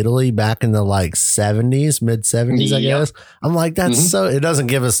records in Italy back in the mid 70s, I guess. I'm like, that's so, it doesn't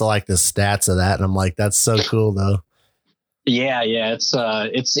give us like the stats of that. And I'm like, that's so cool though. Yeah. It's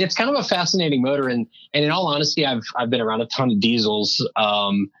kind of a fascinating motor. And in all honesty, I've been around a ton of diesels.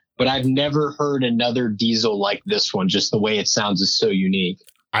 But I've never heard another diesel like this one. Just the way it sounds is so unique.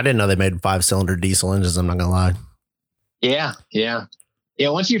 I didn't know they made 5-cylinder diesel engines. I'm not gonna lie. Yeah.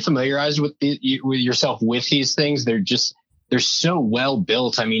 Once you're familiarized with yourself with these things, they're so well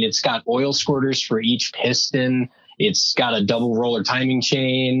built. I mean, it's got oil squirters for each piston. It's got a double roller timing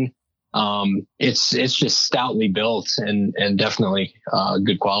chain. It's just stoutly built and definitely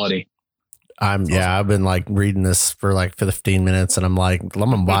good quality. I've been like reading this for like 15 minutes and I'm like, I'm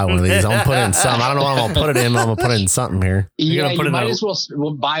gonna buy one of these. I'm gonna put it in something. I don't know what I'm gonna put it in, but I'm gonna put it in something here. You might as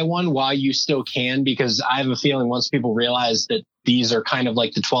well buy one while you still can, because I have a feeling once people realize that these are kind of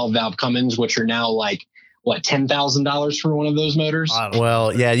like the 12 valve Cummins, which are now like $10,000 for one of those motors.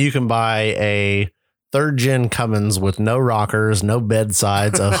 Well, yeah, you can buy a 3rd gen Cummins with no rockers, no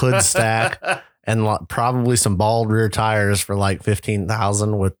bedsides, a hood stack, and probably some bald rear tires for like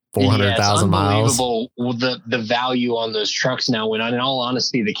 $15,000 with 400,000 miles. Unbelievable the value on those trucks now. When in all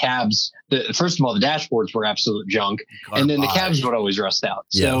honesty, the cabs, first of all, the dashboards were absolute junk, and then the cabs would always rust out.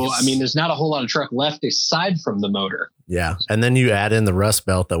 So, yes. I mean, there's not a whole lot of truck left aside from the motor. Yeah. And then you add in the Rust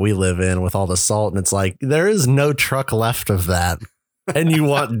Belt that we live in with all the salt, and it's like, there is no truck left of that. And you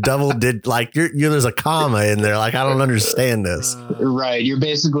want there's a comma in there. Like, I don't understand this. Right. You're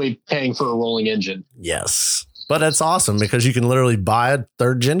basically paying for a rolling engine. Yes. But it's awesome because you can literally buy a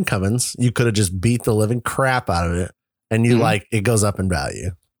 3rd gen Cummins. You could have just beat the living crap out of it. And you it goes up in value.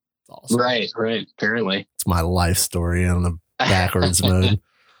 It's awesome. Right. Apparently. It's my life story on the backwards mode.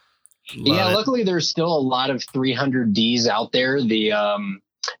 Luckily there's still a lot of 300Ds out there.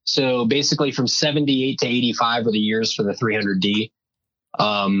 So basically from 78 to 85 are the years for the 300D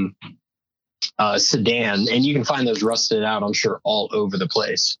sedan. And you can find those rusted out, I'm sure, all over the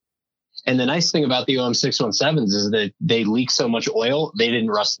place. And the nice thing about the OM617s is that they leak so much oil, they didn't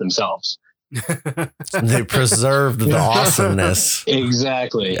rust themselves. They preserved the awesomeness.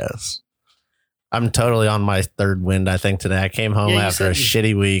 Exactly. Yes. I'm totally on my 3rd wind, I think, today. I came home after a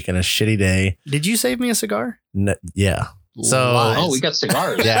shitty week and a shitty day. Did you save me a cigar? Yeah. So, we got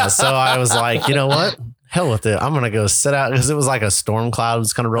cigars. Yeah. So I was like, you know what? Hell with it. I'm going to go sit out, because it was like a storm cloud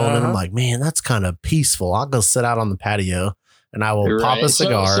was kind of rolling in. I'm like, man, that's kind of peaceful. I'll go sit out on the patio. and I will pop a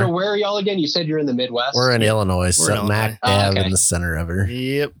cigar. So where are y'all again? You said you're in the Midwest. We're in Illinois, smack dab in the center of her.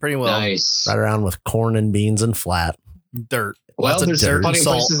 Yep, pretty well. Nice. Right around with corn and beans and flat. Dirt. Well, there's plenty of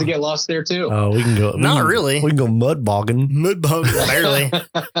places to get lost there too. Oh, we can go. Not really. We can go mud bogging. Barely.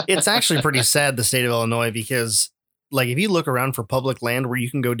 It's actually pretty sad, the state of Illinois, because like if you look around for public land where you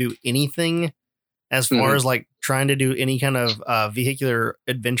can go do anything, as far as like trying to do any kind of vehicular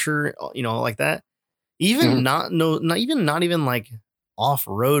adventure, like that, even not even like off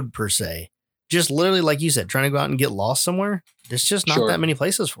road per se, just literally like you said, trying to go out and get lost somewhere. There's just not that many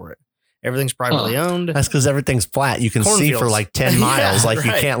places for it. Everything's privately owned. That's because everything's flat. You can see for like 10 miles. You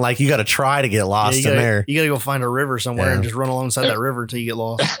can't, you got to try to get lost in there. You got to go find a river somewhere and just run alongside that river until you get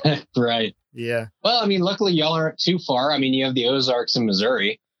lost. Right. Yeah. Well, I mean, luckily y'all aren't too far. I mean, you have the Ozarks in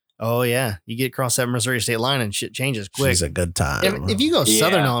Missouri. Oh yeah. You get across that Missouri state line and shit changes quick. It's a good time. If you go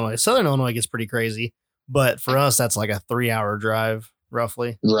Southern Illinois gets pretty crazy, but for us, that's like a 3-hour drive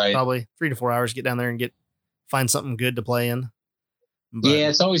roughly. Right. Probably 3 to 4 hours, get down there and find something good to play in. But, yeah,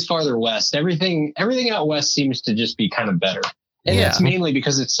 it's always farther west. Everything out west seems to just be kind of better. And that's mainly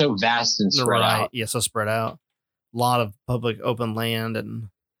because it's so vast and spread out. Yeah, so spread out. A lot of public open land and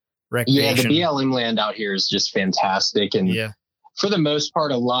recreation. Yeah, the BLM land out here is just fantastic. And for the most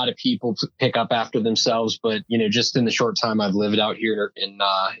part, a lot of people pick up after themselves. But, just in the short time I've lived out here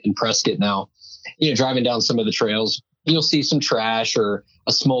in Prescott now, driving down some of the trails, you'll see some trash or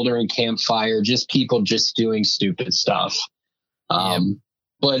a smoldering campfire, just people just doing stupid stuff.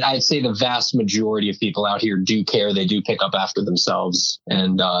 But I'd say the vast majority of people out here do care. They do pick up after themselves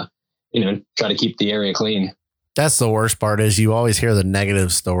and, try to keep the area clean. That's the worst part is you always hear the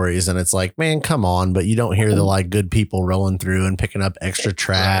negative stories and it's like, man, come on. But you don't hear the good people rolling through and picking up extra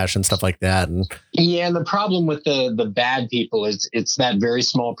trash and stuff like that. And the problem with the bad people is it's that very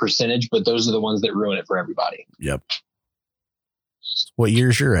small percentage, but those are the ones that ruin it for everybody. Yep. What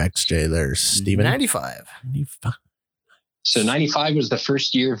year's your XJ there, Steven? 95. So 95 was the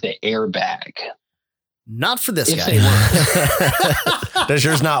first year of the airbag. Not for this guy. Does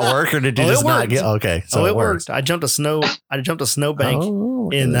yours not work, or did you just not get? Okay, so it worked. I jumped a snowbank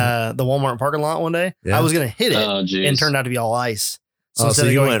in the Walmart parking lot one day. Yeah. I was gonna hit it, and it turned out to be all ice. So instead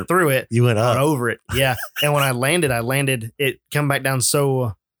of going through it, you went up over it. Yeah, and when I landed. It come back down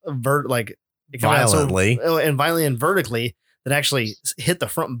so violently and vertically. That actually hit the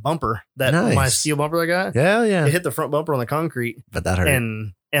front bumper, my steel bumper I got. Yeah. It hit the front bumper on the concrete. But that hurt.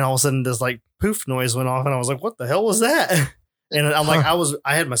 And all of a sudden this poof noise went off and I was like, what the hell was that? And I'm like,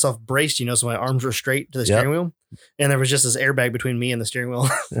 I had myself braced, so my arms were straight to the steering wheel. And there was just this airbag between me and the steering wheel.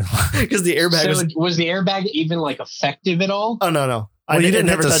 Because the airbag was the airbag even effective at all? Oh, no. Well, you didn't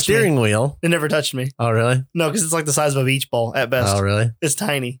hit the steering wheel. It never touched me. Oh, really? No, because it's like the size of a beach ball at best. Oh, really? It's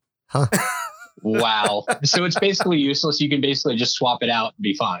tiny. Huh. Wow. So it's basically useless. You can basically just swap it out and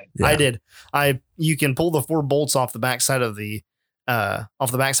be fine. Yeah. I did. You can pull the 4 bolts off the backside of the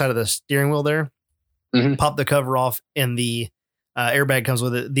steering wheel there, pop the cover off, and the airbag comes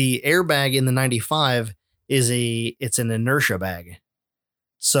with it. The airbag in the 95 it's an inertia bag.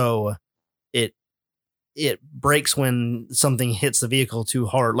 So it breaks when something hits the vehicle too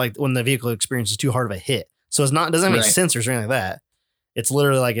hard, like when the vehicle experiences too hard of a hit. So it doesn't have any sensors or anything like that. It's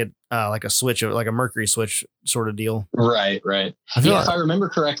literally like a switch, like a mercury switch sort of deal. Right. If I remember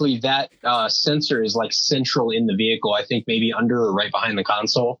correctly, that sensor is central in the vehicle. I think maybe under or right behind the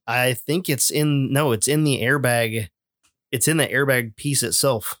console. I think it's in the airbag. It's in the airbag piece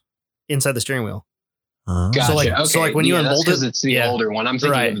itself inside the steering wheel. Gotcha. So when you unbolt it, it's the older one. I'm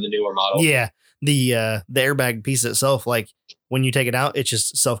thinking of the newer model. Yeah. The airbag piece itself, when you take it out, it's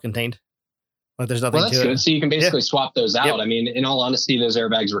just self-contained. There's nothing that's to good. it. So you can basically swap those out. Yep. I mean, in all honesty, those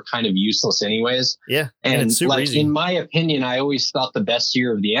airbags were kind of useless anyways. Yeah. And it's super easy. In my opinion, I always thought the best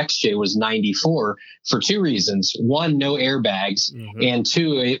year of the XJ was 94 for 2 reasons. 1, no airbags. Mm-hmm. And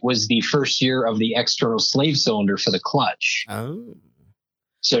 2, it was the first year of the external slave cylinder for the clutch. Oh.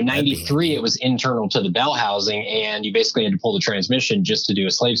 So 93, it was internal to the bell housing, and you basically had to pull the transmission just to do a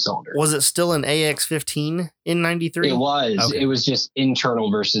slave cylinder. Was it still an AX15 in 93? It was. Okay. It was just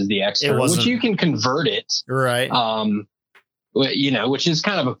internal versus the external, which you can convert it. Right. Which is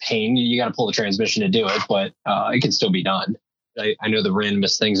kind of a pain. You got to pull the transmission to do it, but it can still be done. I know the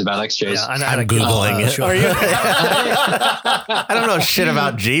randomest things about XJs. Yeah, I'm Googling it. Are you? I don't know shit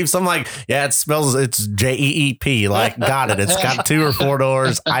about Jeeps. I'm like, yeah, it's JEEP. Got it. It's got 2 or 4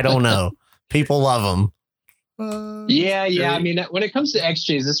 doors. I don't know. People love them. Yeah. I mean, when it comes to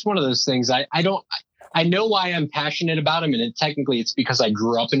XJs, it's one of those things. I know why I'm passionate about them, and technically it's because I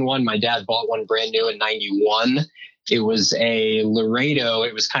grew up in one. My dad bought one brand new in 91. It was a Laredo.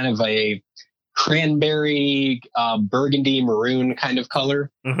 It was kind of a cranberry, burgundy, maroon kind of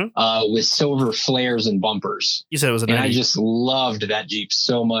color, with silver flares and bumpers. You said it was and I just loved that Jeep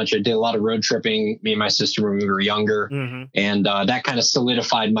so much. I did a lot of road tripping, me and my sister, when we were younger, and that kind of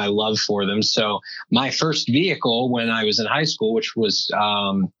solidified my love for them. So my first vehicle when I was in high school, which was,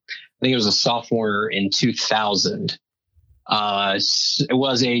 I think it was a sophomore in 2000, it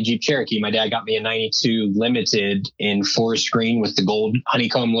was a Jeep Cherokee. My dad got me a 92 Limited in forest green with the gold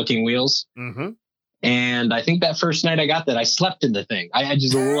honeycomb looking wheels. And I think that first night I got that, I slept in the thing. I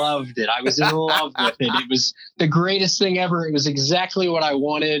just loved it. I was in love with it. It was the greatest thing ever. It was exactly what I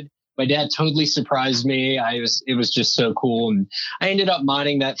wanted. My dad totally surprised me. It was just so cool. And I ended up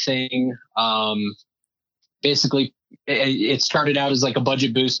modding that thing. Basically, it started out as like a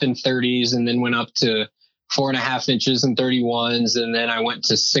budget boost in 30s and then went up to 4.5 inches and 31s. And then I went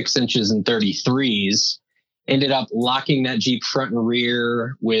to 6 inches and 33s, ended up locking that Jeep front and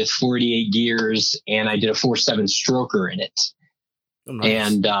rear with 48 gears. And I did a 4.7 stroker in it. Oh, nice.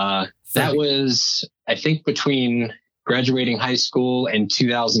 And that was, I think, between graduating high school and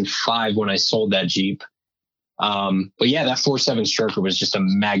 2005 when I sold that Jeep. But yeah, that 4.7 stroker was just a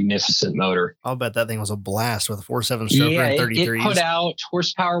magnificent motor. I'll bet that thing was a blast with a 4.7 stroker and 33s. It put out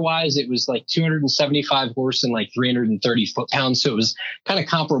horsepower wise, it was like 275 horse and like 330 foot-pounds. So it was kind of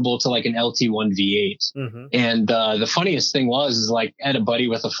comparable to like an LT1 V8. And the funniest thing was like I had a buddy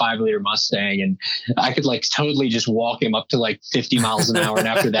with a 5-liter Mustang, and I could like totally just walk him up to like 50 miles an hour. And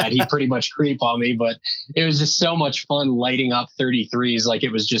after that, he'd pretty much creep on me. But it was just so much fun lighting up 33s. Like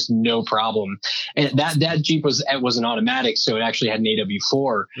it was just no problem. And that Jeep was an automatic, so it actually had an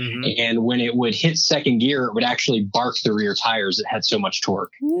AW4. And when it would hit second gear, it would actually bark the rear tires. It had so much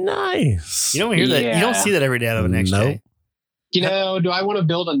torque. Nice. You don't hear that. You don't see that every day out of an XJ. Nope. You know, do I want to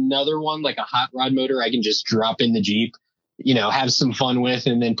build another one, like a hot rod motor I can just drop in the Jeep, you know, have some fun with,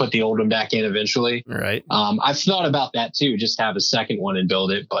 and then put the old one back in eventually? Right. I've thought about that too, just have a second one and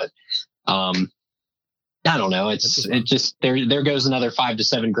build it, but I don't know. It just there goes another $5,000 to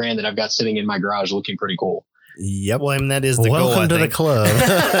 $7,000 that I've got sitting in my garage looking pretty cool. Yep. Well, I mean, that is the goal. Welcome to the club.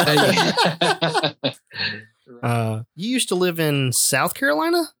 You used to live in South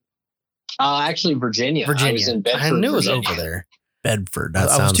Carolina? Actually, Virginia. I was in Bedford. I knew it was Virginia. over there. Bedford. That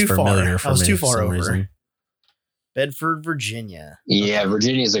sounds familiar for me. I was too far over. Reason. Bedford, Virginia. Yeah,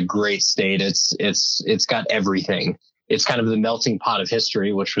 Virginia is a great state. It's got everything. It's kind of the melting pot of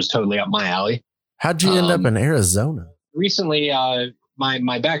history, which was totally up my alley. How'd you end up in Arizona? Recently,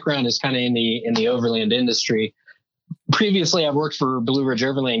 my background is kind of in the overland industry. Previously, I've worked for Blue Ridge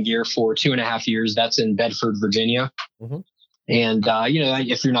Overland Gear for 2.5 years. That's in Bedford, Virginia. And, you know,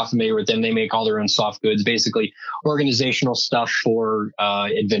 if you're not familiar with them, they make all their own soft goods, basically organizational stuff for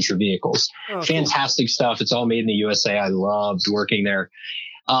adventure vehicles. Oh, fantastic stuff. It's all made in the USA. I loved working there.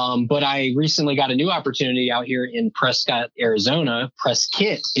 But I recently got a new opportunity out here in Prescott, Arizona.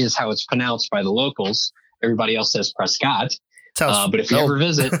 Prescott is how it's pronounced by the locals. Everybody else says Prescott. But if you ever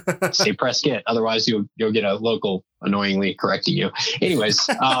visit, say Prescott. Otherwise, you'll get a local annoyingly correcting you. Anyways,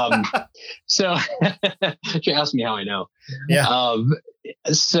 so she asked me how I know. Yeah. I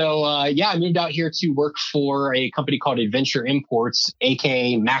moved out here to work for a company called Adventure Imports,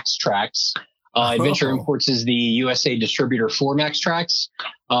 aka Max Tracks. Adventure Imports is the USA distributor for Max Tracks.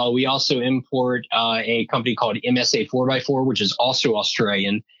 We also import a company called MSA 4x4, which is also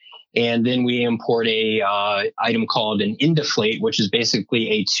Australian. And then we import a item called an Indiflate, which is basically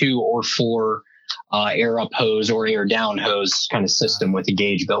a 2 or 4 air up hose or air down hose kind of system with a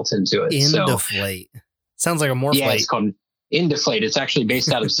gauge built into it. Indiflate. Sounds like a Morphlate. Yeah, it's called Indiflate. It's actually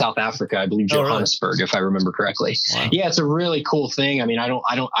based out of South Africa, I believe, Johannesburg, if I remember correctly. Wow. Yeah, it's a really cool thing. I mean,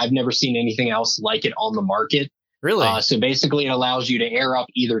 I've never seen anything else like it on the market. Really? So basically, it allows you to air up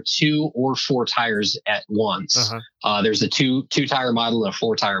either 2 or 4 tires at once. There's a 2-tire model and a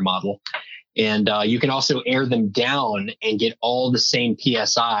 4-tire model. And you can also air them down and get all the same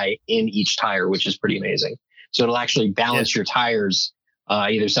PSI in each tire, which is pretty amazing. So it'll actually balance your tires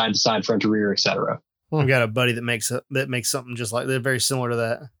either side to side, front to rear, etc. I've got a buddy that makes something just like that, very similar to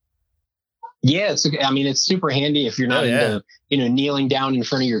that. Yeah, it's super handy if you're not into, kneeling down in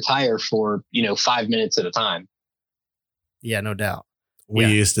front of your tire for, 5 minutes at a time. Yeah, no doubt. We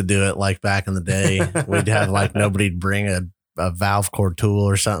used to do it like back in the day. We'd have like nobody'd bring a valve core tool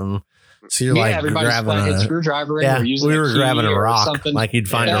or something. So you're like grabbing a screwdriver. We were grabbing a rock. Like you'd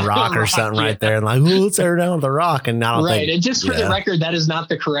find a rock or something right there, and like, let's air down with the rock. And now, and just for the record, that is not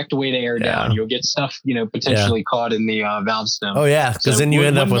the correct way to air down. You'll get stuff, potentially caught in the valve stem. Oh yeah, because then you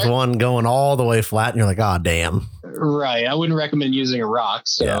end up with one going all the way flat, and you're like, oh damn. Right. I wouldn't recommend using a rock.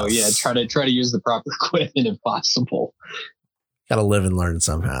 So try to use the proper equipment if possible. got to live and learn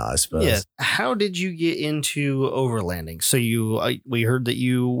somehow, I suppose. Yeah. How did you get into overlanding? So we heard that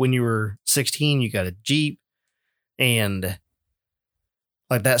when you were 16, you got a Jeep, and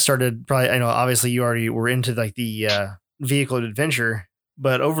like that started probably, I know obviously you already were into like the vehicle adventure,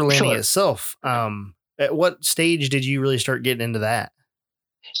 but overlanding itself, at what stage did you really start getting into that?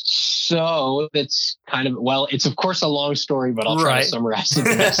 So it's kind of, it's of course a long story, but I'll try to summarize it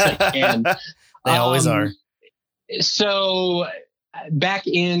the best I can. They always are. So back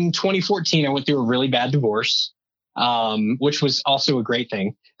in 2014, I went through a really bad divorce, which was also a great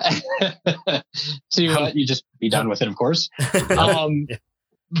thing you just be done with it, of course.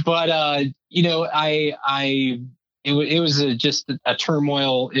 But it was just a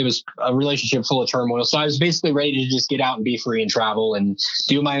turmoil. It was a relationship full of turmoil. So I was basically ready to just get out and be free and travel and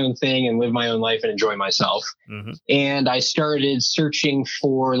do my own thing and live my own life and enjoy myself. Mm-hmm. And I started searching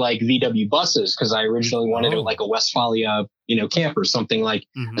for like VW buses because I originally wanted like a Westfalia, camper, something like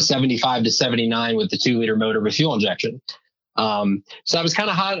a 75 to 79 with the 2-liter motor with fuel injection. So I was kind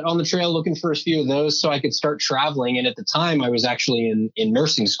of hot on the trail looking for a few of those so I could start traveling. And at the time I was actually in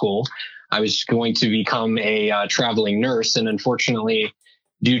nursing school. I was going to become a traveling nurse. And unfortunately,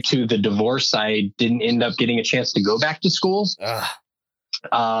 due to the divorce, I didn't end up getting a chance to go back to school. So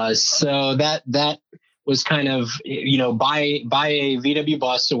that was kind of, buy a VW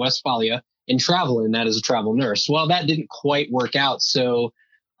bus to Westfalia and travel in that as a travel nurse. Well, that didn't quite work out. So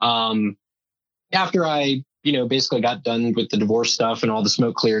after I, basically got done with the divorce stuff and all the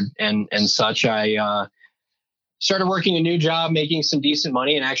smoke cleared and such, I started working a new job, making some decent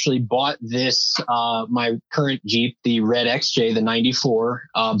money, and actually bought this, my current Jeep, the Red XJ, the 94,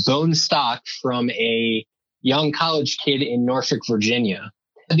 bone stock from a young college kid in Norfolk, Virginia.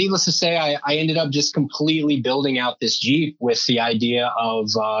 Needless to say, I ended up just completely building out this Jeep with the idea of,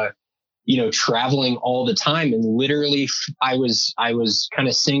 traveling all the time. And literally I was kind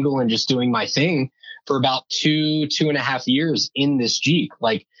of single and just doing my thing for about 2.5 years in this Jeep.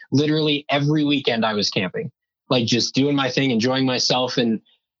 Like literally every weekend I was camping. Like just doing my thing, enjoying myself. And,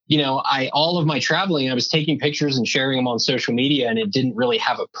 all of my traveling, I was taking pictures and sharing them on social media, and it didn't really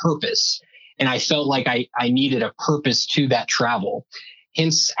have a purpose. And I felt like I needed a purpose to that travel.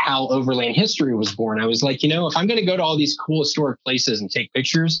 Hence how Overland History was born. I was like, if I'm going to go to all these cool historic places and take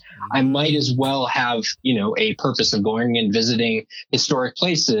pictures, I might as well have, a purpose of going and visiting historic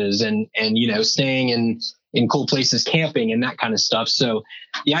places and staying in cool places, camping and that kind of stuff. So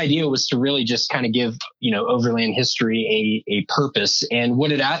the idea was to really just kind of give, Overland History a purpose. And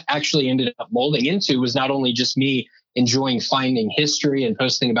what it actually ended up molding into was not only just me enjoying finding history and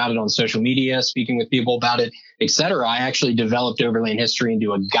posting about it on social media, speaking with people about it, etc. I actually developed Overland History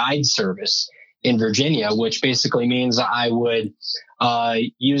into a guide service in Virginia, which basically means I would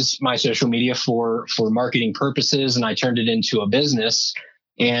use my social media for marketing purposes. And I turned it into a business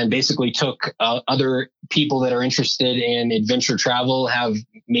and basically took other people that are interested in adventure travel, have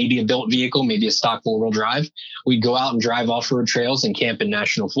maybe a built vehicle, maybe a stock 4-wheel drive. We'd go out and drive off-road trails and camp in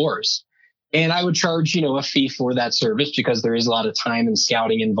national forests. And I would charge, a fee for that service because there is a lot of time and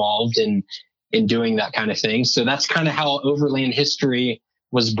scouting involved in doing that kind of thing. So that's kind of how Overland History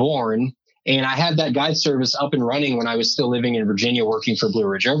was born. And I had that guide service up and running when I was still living in Virginia, working for Blue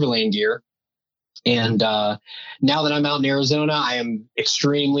Ridge Overland Gear. And now that I'm out in Arizona, I am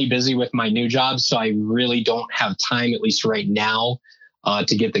extremely busy with my new job. So I really don't have time, at least right now,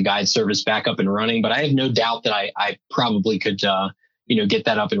 to get the guide service back up and running. But I have no doubt that I probably could, get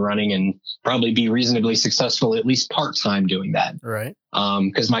that up and running and probably be reasonably successful, at least part-time doing that. Right.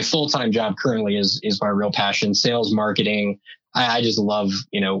 Because my full-time job currently is my real passion, sales, marketing. I just love,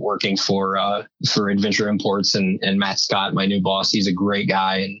 working for Adventure Imports and Matt Scott, my new boss. He's a great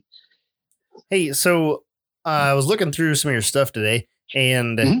guy. And hey, so I was looking through some of your stuff today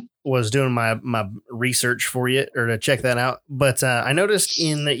and was doing my research for you or to check that out. But I noticed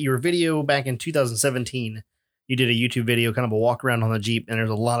in your video back in 2017, you did a YouTube video, kind of a walk around on the Jeep, and there's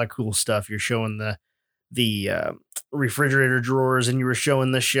a lot of cool stuff. You're showing the refrigerator drawers, and you were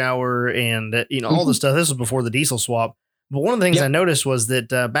showing the shower and all the stuff. This was before the diesel swap. But one of the things I noticed was that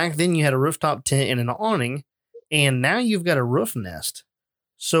back then you had a rooftop tent and an awning, and now you've got a roof nest.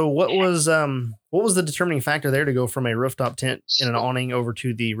 So what was the determining factor there to go from a rooftop tent and an awning over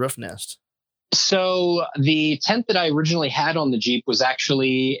to the roof nest? So the tent that I originally had on the Jeep was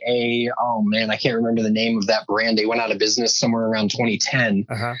actually I can't remember the name of that brand. They went out of business somewhere around 2010.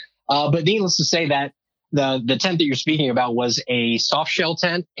 But needless to say that the tent that you're speaking about was a soft shell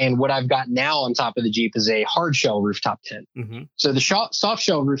tent. And what I've got now on top of the Jeep is a hard shell rooftop tent. So the soft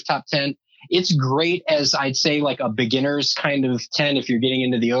shell rooftop tent, it's great as I'd say like a beginner's kind of tent if you're getting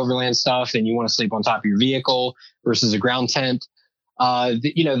into the overland stuff and you want to sleep on top of your vehicle versus a ground tent.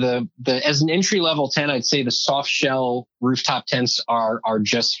 as an entry level tent, I'd say the soft shell rooftop tents are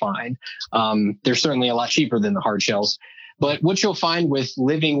just fine. They're certainly a lot cheaper than the hard shells. But what you'll find with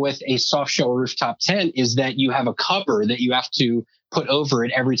living with a soft shell rooftop tent is that you have a cover that you have to put over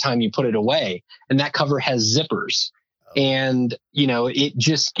it every time you put it away. And that cover has zippers. And, it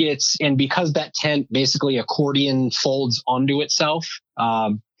just gets, and because that tent basically accordion folds onto itself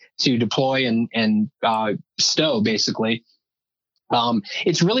to deploy and stow, basically,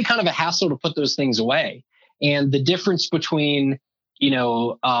 it's really kind of a hassle to put those things away. And the difference between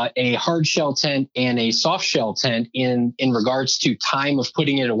a hard shell tent and a soft shell tent in regards to time of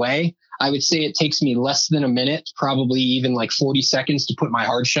putting it away, I would say it takes me less than a minute, probably even like 40 seconds to put my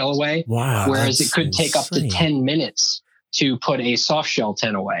hard shell away. Wow. Whereas it could take up to 10 minutes to put a soft shell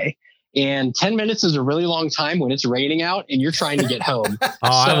tent away. And 10 minutes is a really long time when it's raining out and you're trying to get home.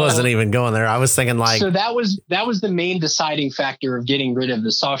 I wasn't even going there. I was thinking so that was the main deciding factor of getting rid of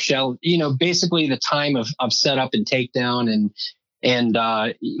the soft shell, basically the time of setup and takedown and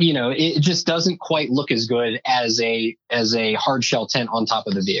it just doesn't quite look as good as a hard shell tent on top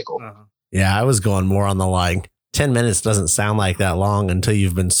of the vehicle. Uh-huh. Yeah, I was going more on the 10 minutes doesn't sound like that long until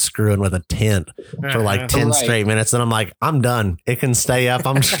you've been screwing with a tent for 10 straight minutes. And I'm like, I'm done. It can stay up.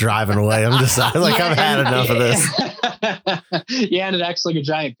 I'm just driving away. I'm just I've had enough of this. Yeah. And it acts like a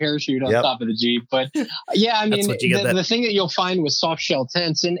giant parachute on top of the Jeep. But yeah, I mean, the thing that you'll find with soft shell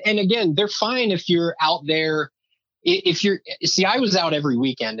tents, and again, they're fine if you're out there. I was out every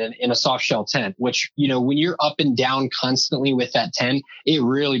weekend in a soft shell tent, which, when you're up and down constantly with that tent, it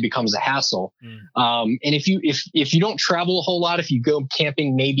really becomes a hassle. And if you don't travel a whole lot, if you go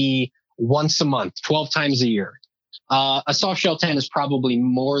camping maybe once a month, 12 times a year, a soft shell tent is probably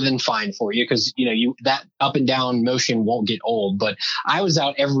more than fine for you because, that up and down motion won't get old. But I was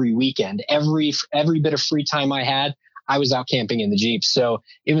out every weekend, every bit of free time I had, I was out camping in the Jeep. So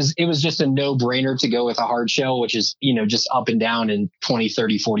it was just a no brainer to go with a hard shell, which is, just up and down in 20,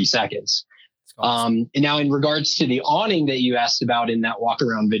 30, 40 seconds. Awesome. And now in regards to the awning that you asked about in that walk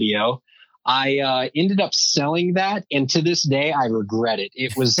around video, I ended up selling that. And to this day, I regret it.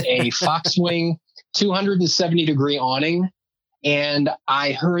 It was a Foxwing 270-degree awning. And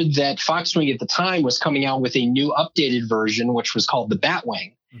I heard that Foxwing at the time was coming out with a new updated version, which was called the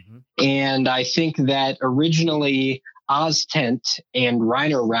Batwing. Mm-hmm. And I think that originally Oztent and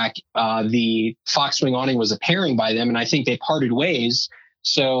Rhino Rack, the Foxwing awning was a pairing by them, and I think they parted ways.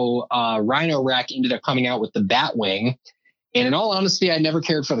 So Rhino Rack ended up coming out with the Batwing. And in all honesty, I never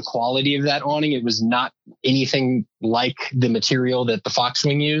cared for the quality of that awning. It was not anything like the material that the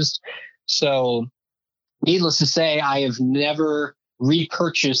Foxwing used. So needless to say, I have never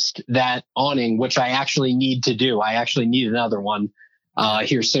repurchased that awning, which I actually need to do. I actually need another one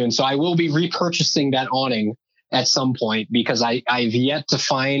here soon. So I will be repurchasing that awning at some point because I've yet to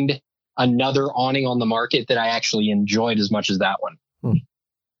find another awning on the market that I actually enjoyed as much as that one.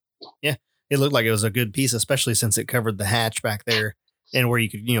 Yeah, it looked like it was a good piece, especially since it covered the hatch back there and where you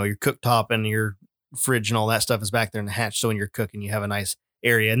could, your cooktop and your fridge and all that stuff is back there in the hatch. So when you're cooking, you have a nice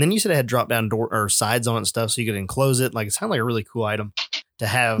area. And then you said it had drop down door or sides on it and stuff, so you could enclose it. Like it sounded like a really cool item to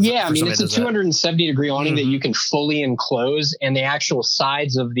have. Yeah, I mean, it's a 270-degree awning that you can fully enclose, and the actual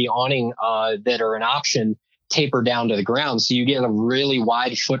sides of the awning that are an option taper down to the ground. So you get a really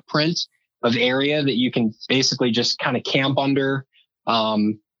wide footprint of area that you can basically just kind of camp under,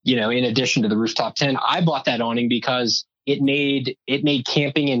 in addition to the rooftop tent. I bought that awning because it made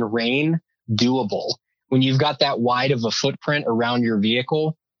camping in rain doable. When you've got that wide of a footprint around your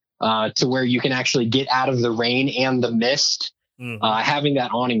vehicle, to where you can actually get out of the rain and the mist, having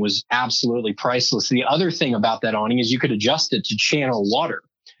that awning was absolutely priceless. The other thing about that awning is you could adjust it to channel water.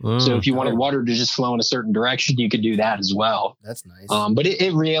 So if you wanted water to just flow in a certain direction, you could do that as well. That's nice. But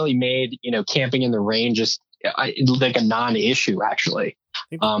it really made, camping in the rain just like a non-issue, actually.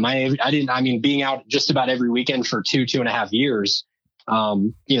 Being out just about every weekend for 2.5 years,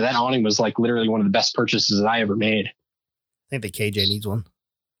 that awning was like literally one of the best purchases that I ever made. I think the KJ needs one.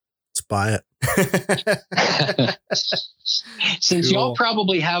 Let's buy it. Since y'all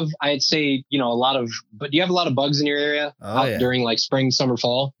probably have, I'd say, do you have a lot of bugs in your area during like spring, summer,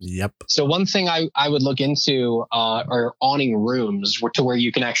 fall? Yep. So one thing I would look into are awning rooms to where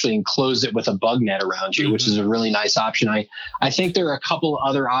you can actually enclose it with a bug net around you, which is a really nice option. I think there are a couple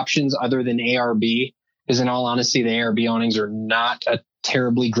other options other than ARB, because in all honesty, the ARB awnings are not a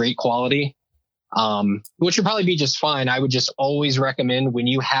terribly great quality. Which would probably be just fine. I would just always recommend when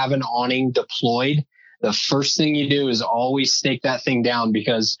you have an awning deployed, the first thing you do is always stake that thing down,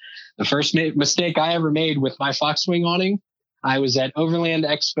 because the first mistake I ever made with my Foxwing awning, I was at Overland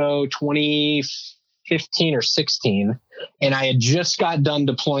Expo 15 or 16, and I had just got done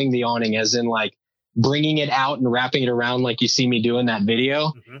deploying the awning, as in like bringing it out and wrapping it around like you see me do in that video.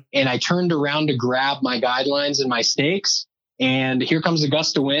 Mm-hmm. And I turned around to grab my guidelines and my stakes, and here comes a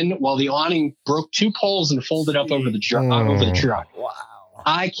gust of wind while the awning broke 2 poles and folded up over the truck. Wow.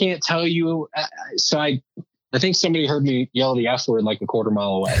 I can't tell you. So I think somebody heard me yell the F word like a quarter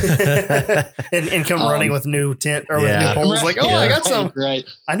mile away. and come running with new tent or with new poles. Like, I got some. Right.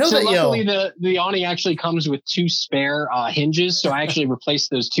 I know that yell. Luckily, the awning actually comes with 2 spare hinges. So I actually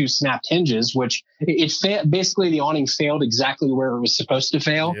replaced those 2 snapped hinges, which basically the awning failed exactly where it was supposed to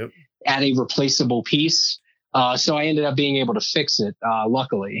fail at a replaceable piece. So I ended up being able to fix it,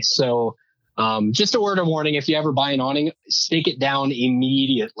 luckily. So just a word of warning, if you ever buy an awning, stake it down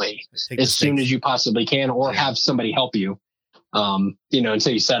immediately as soon as you possibly can, or have somebody help you,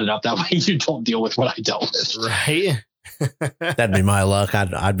 until you set it up. That way you don't deal with what I dealt with. Right. That'd be my luck.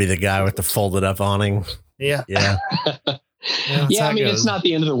 I'd be the guy with the folded up awning. Yeah. Yeah. Yeah. I mean, it's not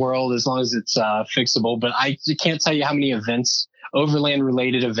the end of the world as long as it's fixable, but I can't tell you how many events, overland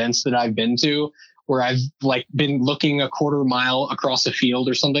related events that I've been to, where I've like been looking a quarter mile across a field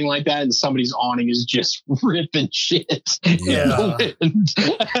or something like that, and somebody's awning is just ripping shit. Yeah.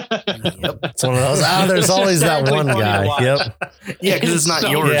 It's one of those. There's always that one guy. Yep. Yeah, because it's not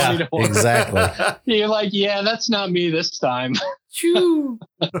yours. Yeah, exactly. You're like, yeah, that's not me this time. And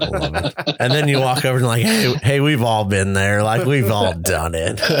then you walk over and like, hey, we've all been there. Like, we've all done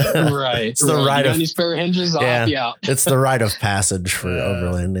it. Right. It's the rite of any spare hinges off. Yeah. It's the rite of passage for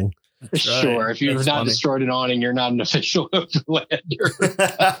overlanding. Sure. If you've not destroyed an awning, you're not an official overlander.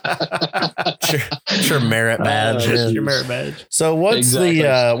 Sure, merit badge. Your merit badge. So what's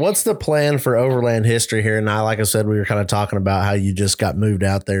the plan for overland history here? And like I said, we were kind of talking about how you just got moved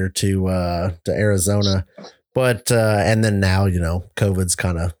out there to Arizona. But and then now, COVID's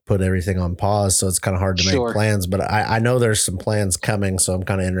kind of put everything on pause. So it's kind of hard to make plans. But I know there's some plans coming. So I'm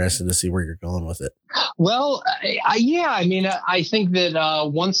kind of interested to see where you're going with it. Well, I think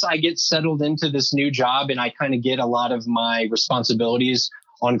that once I get settled into this new job and I kind of get a lot of my responsibilities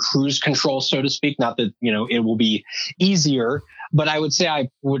on cruise control, so to speak, not that, it will be easier, but I would say I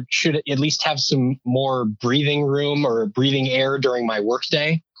should at least have some more breathing room or breathing air during my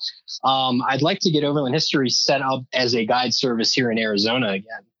workday. I'd like to get Overland History set up as a guide service here in Arizona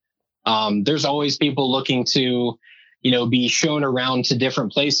again. There's always people looking to, be shown around to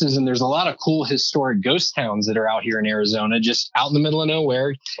different places. And there's a lot of cool historic ghost towns that are out here in Arizona, just out in the middle of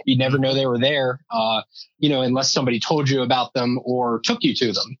nowhere. You'd never know they were there, unless somebody told you about them or took you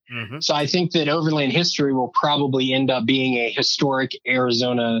to them. Mm-hmm. So I think that Overland History will probably end up being a historic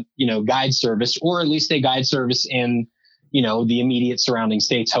Arizona, guide service, or at least a guide service in, the immediate surrounding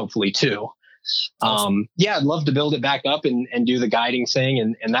states, hopefully too. Awesome. I'd love to build it back up and do the guiding thing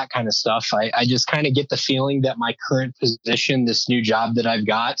and that kind of stuff. I just kind of get the feeling that my current position, this new job that I've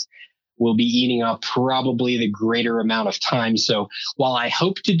got, will be eating up probably the greater amount of time. So while I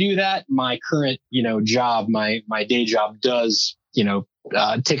hope to do that, my current, job, my day job does,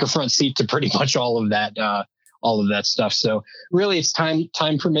 take a front seat to pretty much all of that stuff. So really it's time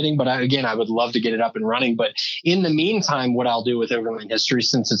permitting, but I would love to get it up and running. But in the meantime, what I'll do with Overland History,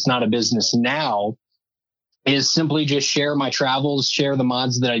 since it's not a business now, is simply just share my travels, share the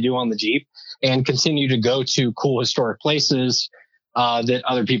mods that I do on the Jeep, and continue to go to cool historic places that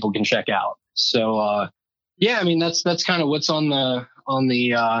other people can check out. So that's kind of what's on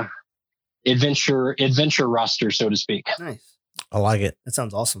the adventure roster, so to speak. Nice. I like it. That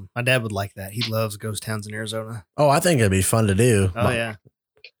sounds awesome. My dad would like that. He loves ghost towns in Arizona. Oh, I think it'd be fun to do. Oh, yeah.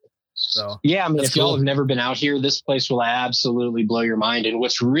 So yeah, if y'all have never been out here, this place will absolutely blow your mind. And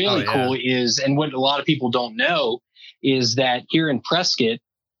what's really cool is, and what a lot of people don't know, is that here in Prescott,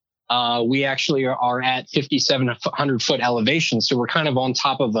 we actually are at 5,700 foot elevation. So we're kind of on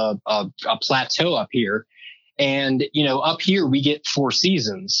top of a plateau up here. And, up here we get 4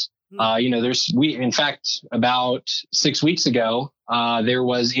 seasons. In fact, about 6 weeks ago, there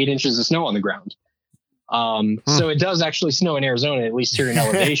was 8 inches of snow on the ground. So it does actually snow in Arizona, at least here in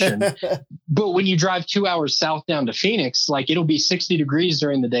elevation. But when you drive 2 hours south down to Phoenix, it'll be 60 degrees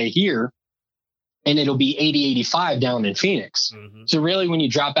during the day here, and it'll be 80, 85 down in Phoenix. Mm-hmm. So really, when you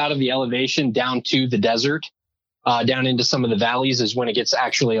drop out of the elevation down to the desert, down into some of the valleys, is when it gets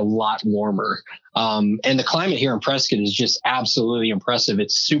actually a lot warmer. And the climate here in Prescott is just absolutely impressive.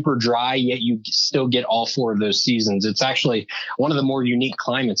 It's super dry, yet you still get all 4 of those seasons. It's actually one of the more unique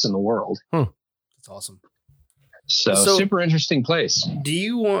climates in the world. That's awesome. So super interesting place. Do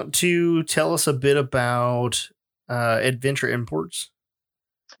you want to tell us a bit about Adventure Imports?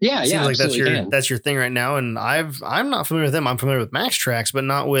 Yeah, it seems like absolutely that's your thing right now. And I'm not familiar with them. I'm familiar with MaxTrax, but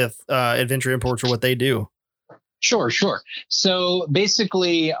not with Adventure Imports or what they do. Sure. So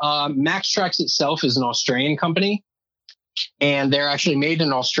basically, MaxTrax itself is an Australian company, and they're actually made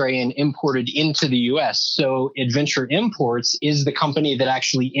in Australia and imported into the US. So Adventure Imports is the company that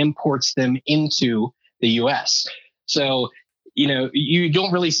actually imports them into the US. So, you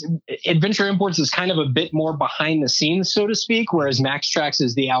don't really, Adventure Imports is kind of a bit more behind the scenes, so to speak, whereas MaxTrax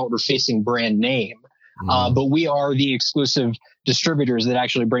is the outward facing brand name. But we are the exclusive distributors that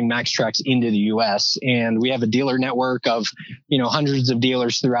actually bring MaxTrax into the US. And we have a dealer network of, hundreds of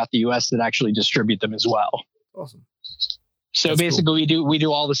dealers throughout the US that actually distribute them as well. Awesome. So that's basically cool. we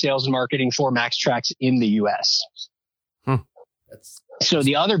do all the sales and marketing for MaxTrax in the US. So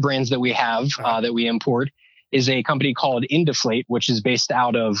the other brands that we have that we import is a company called Indiflate, which is based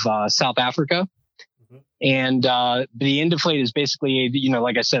out of South Africa. And the Indiflate is basically,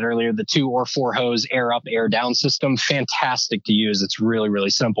 like I said earlier, the 2 or 4 hose air up, air down system. Fantastic to use. It's really, really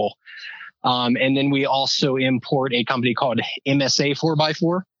simple. And then we also import a company called MSA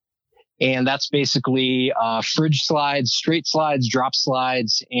 4x4. And that's basically fridge slides, straight slides, drop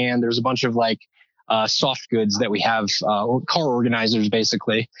slides. And there's a bunch of soft goods that we have, or car organizers,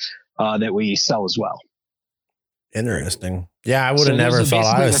 basically, that we sell as well. Interesting. Yeah, I would have never thought.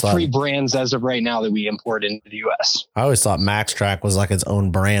 I always thought 3 brands as of right now that we import into the US. I always thought MaxTrax was like its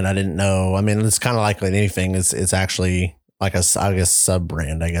own brand. I didn't know. I mean, it's kind of like anything. It's actually like sub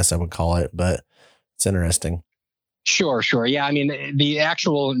brand, I guess I would call it. But it's interesting. Sure. Yeah, I mean, the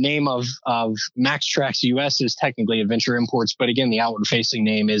actual name of MaxTrax US is technically Adventure Imports, but again, the outward facing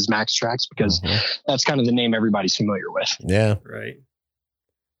name is MaxTrax because that's kind of the name everybody's familiar with. Yeah. Right.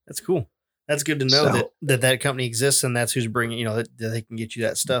 That's cool. That's good to know that company exists and that's who's bringing, that they can get you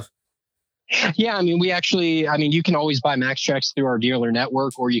that stuff. Yeah. I mean, you can always buy MaxTrax through our dealer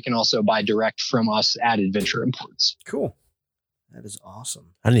network, or you can also buy direct from us at Adventure Imports. Cool. That is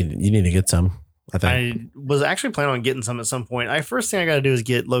awesome. You need to get some. I was actually planning on getting some at some point. First thing I got to do is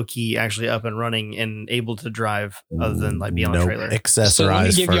get low key actually up and running and able to drive other than be on a trailer. Accessorize so let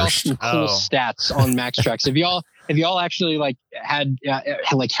me give first. y'all some cool stats on MaxTrax. If y'all actually had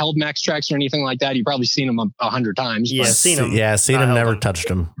held MaxTrax or anything like that, you've probably seen them 100 times. Yeah, seen them. Yeah, seen them. Never touched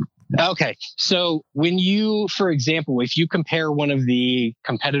them. Okay. So when for example, if you compare one of the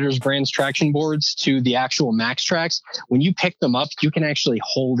competitors' brands traction boards to the actual MaxTrax, when you pick them up, you can actually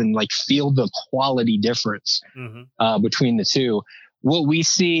hold and feel the quality difference between the two. What we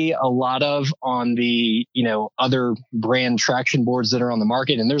see a lot of on the, other brand traction boards that are on the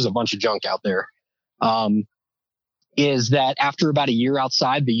market, and there's a bunch of junk out there, is that after about a year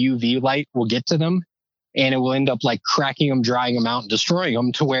outside, the UV light will get to them. And it will end up cracking them, drying them out, and destroying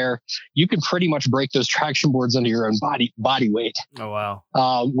them to where you can pretty much break those traction boards under your own body weight. Oh,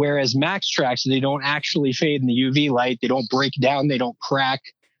 wow. Whereas MaxTrax, they don't actually fade in the UV light. They don't break down. They don't crack.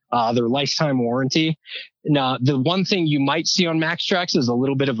 Their lifetime warranty. Now, the one thing you might see on MaxTrax is a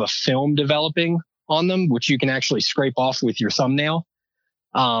little bit of a film developing on them, which you can actually scrape off with your thumbnail.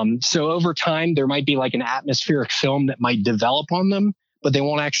 So over time, there might be an atmospheric film that might develop on them, but they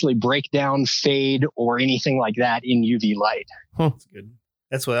won't actually break down, fade, or anything like that in UV light. That's good.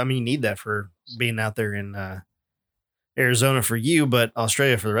 That's what you need that for being out there in Arizona for you, but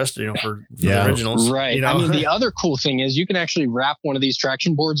Australia for the rest of for the originals. Right. The other cool thing is you can actually wrap one of these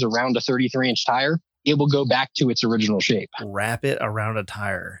traction boards around a 33-inch tire. It will go back to its original shape. Wrap it around a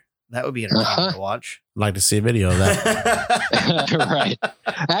tire. That would be entertaining to watch. I'd like to see a video of that. Right.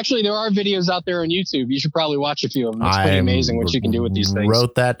 Actually, there are videos out there on YouTube. You should probably watch a few of them. It's pretty amazing what you can do with these things.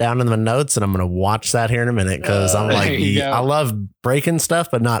 Wrote that down in the notes, and I'm going to watch that here in a minute because I'm I love breaking stuff,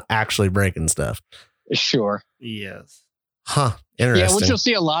 but not actually breaking stuff. Sure. Yes. Huh. Interesting. Yeah, what you'll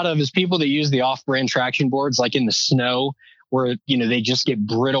see a lot of is people that use the off-brand traction boards, in the snow, where, they just get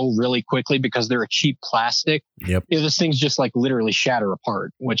brittle really quickly because they're a cheap plastic. Yep. Those things just literally shatter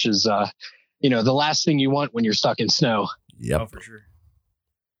apart, which is, the last thing you want when you're stuck in snow. Yep. Oh, for sure.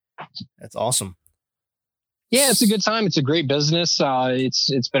 That's awesome. Yeah, it's a good time. It's a great business.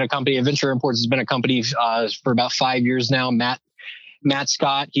 It's been a company. Adventure Imports has been a company for about 5 years now. Matt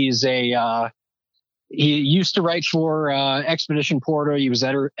Scott, he used to write for Expedition Porter. He was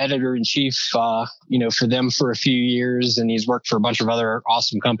editor in chief, for them for a few years, and he's worked for a bunch of other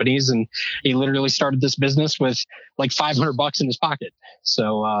awesome companies. And he literally started this business with $500 in his pocket.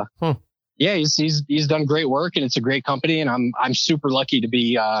 So, yeah, he's done great work, and it's a great company. And I'm super lucky to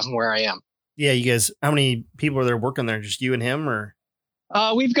be where I am. Yeah, you guys. How many people are there working there? Just you and him, or?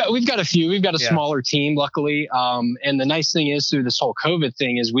 We've got a few. We've got a smaller team, luckily. And the nice thing is through this whole COVID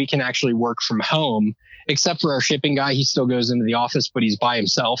thing is we can actually work from home. except for our shipping guy, he still goes into the office, but he's by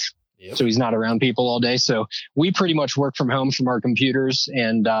himself. Yep. So he's not around people all day. So we pretty much work from home from our computers.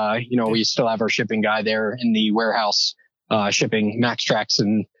 And, we still have our shipping guy there in the warehouse, shipping MaxTrax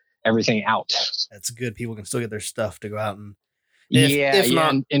and everything out. That's good. People can still get their stuff to go out and.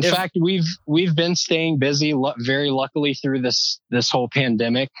 In fact, we've been staying busy very luckily through this whole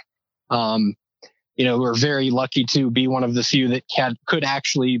pandemic. We're very lucky to be one of the few that could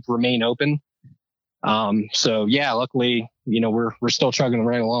actually remain open. Luckily, we're still chugging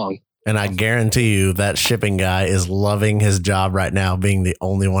right along. And I guarantee you that shipping guy is loving his job right now, being the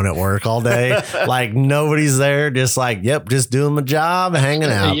only one at work all day. Like nobody's there, just like, yep, just doing my job, hanging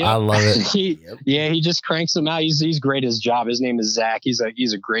out. Yep. I love it. He just cranks them out. He's great at his job. His name is Zach. He's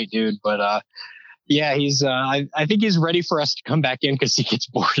a great dude. But he's I think he's ready for us to come back in because he gets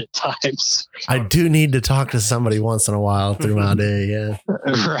bored at times. I do need to talk to somebody once in a while through my day. Yeah.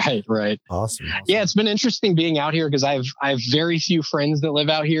 Right. Awesome. Yeah, it's been interesting being out here because I have very few friends that live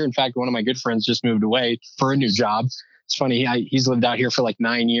out here. In fact, one of my good friends just moved away for a new job. It's funny. He's lived out here for like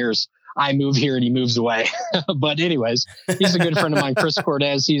 9 years. I move here and he moves away. But anyways, he's a good friend of mine, Chris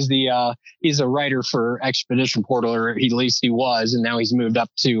Cortez. He's a writer for Expedition Portal, or at least he was, and now he's moved up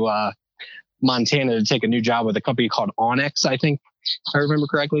to Montana to take a new job with a company called Onyx, I think, if I remember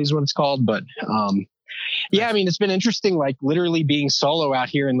correctly is what it's called. But it's been interesting, like literally being solo out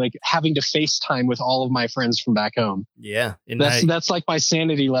here and like having to FaceTime with all of my friends from back home. Yeah. That's like my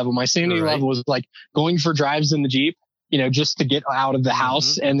sanity level. My sanity level was like going for drives in the Jeep, just to get out of the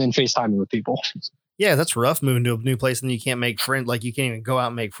house and then FaceTiming with people. Yeah, that's rough moving to a new place and you can't make friends. Like you can't even go out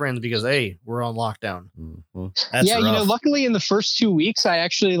and make friends because, hey, we're on lockdown. Mm-hmm. That's rough. Luckily in the first 2 weeks, I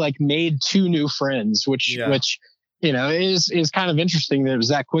actually like made 2 new friends, which is kind of interesting that it was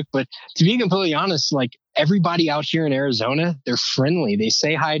that quick. But to be completely honest, like everybody out here in Arizona, they're friendly. They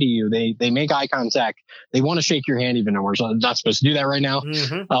say hi to you. They make eye contact. They want to shake your hand, even though we're not supposed to do that right now.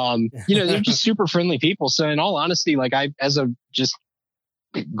 Mm-hmm. They're just super friendly people. So in all honesty, like as a just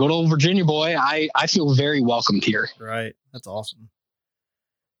good old Virginia boy, I feel very welcomed here. Right. That's awesome.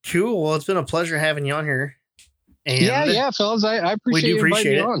 Cool. Well, it's been a pleasure having you on here. And yeah, fellas, I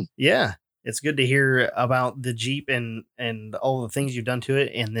appreciate it. On. Yeah. It's good to hear about the Jeep and all the things you've done to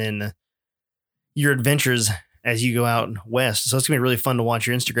it, and then your adventures as you go out west. So it's gonna be really fun to watch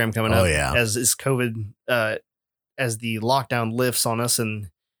your Instagram coming up. Yeah. As this COVID, as the lockdown lifts on us, and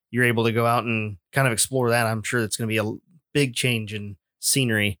you're able to go out and kind of explore that. I'm sure it's gonna be a big change in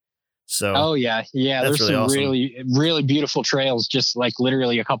scenery. So there's really some awesome. really, really beautiful trails just like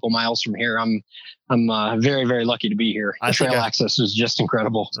literally a couple miles from here. I'm very, very lucky to be here. The trail access is just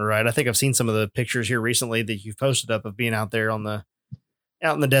incredible. Right. I think I've seen some of the pictures here recently that you've posted up of being out there out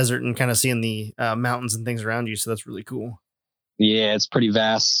in the desert and kind of seeing the mountains and things around you. So that's really cool. Yeah, it's pretty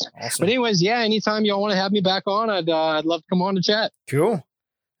vast. Awesome. But anyways, anytime y'all want to have me back on, I'd love to come on to chat. Cool.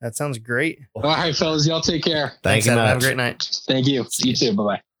 That sounds great. All right, fellas, y'all take care. Thanks, Adam. Have a great night. Thank you. You too.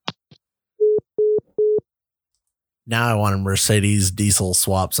 Bye-bye. Now I want a Mercedes diesel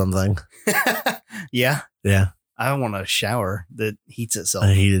swap something. Yeah. Yeah. I want a shower that heats itself.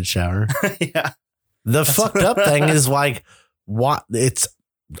 A heated shower. Yeah. The fucked up thing is like, what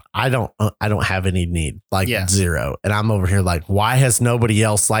I don't have any need, like zero. And I'm over here like, why has nobody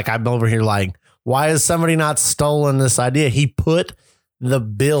else? Like, I'm over here like, why has somebody not stolen this idea? He put the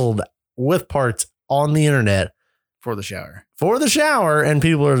build with parts on the internet for the shower, and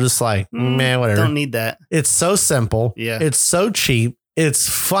people are just like, man, whatever. Don't need that. It's so simple. Yeah. It's so cheap. It's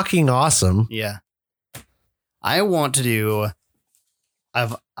fucking awesome. Yeah. I want to do,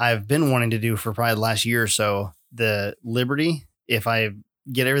 I've been wanting to do for probably the last year or so, the Liberty. If I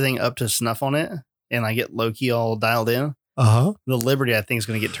get everything up to snuff on it and I get low key all dialed in, the Liberty, I think, is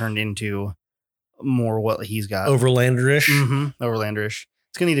going to get turned into more what he's got. Overlanderish. Mm-hmm. Overlanderish.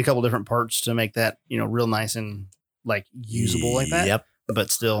 It's going to need a couple different parts to make that, real nice and like usable like that. Yep.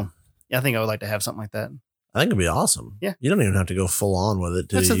 But still, I think I would like to have something like that. I think it'd be awesome. Yeah. You don't even have to go full on with it.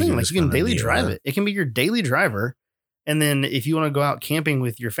 That's the thing. Like you can daily drive it. It can be your daily driver. And then if you want to go out camping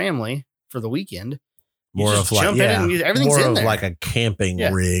with your family for the weekend, more of like, everything's more in of there. like a camping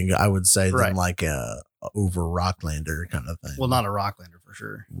rig, I would say, than like a over Rocklander kind of thing. Well, not a Rocklander for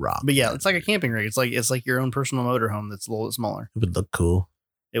sure. But yeah, it's like a camping rig. It's like your own personal motorhome that's a little bit smaller. It would look cool.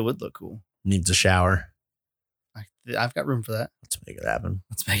 It would look cool. Needs a shower. I've got room for that. Let's make it happen.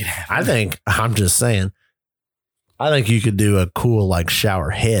 I'm just saying, I think you could do a cool like shower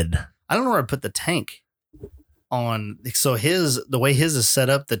head. I don't know where I put the tank on. So the way his is set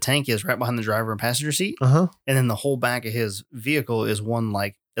up, the tank is right behind the driver and passenger seat. And then the whole back of his vehicle is one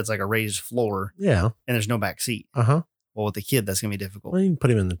it's like a raised floor. Yeah. And there's no back seat. Well, with the kid, that's going to be difficult. Well, you can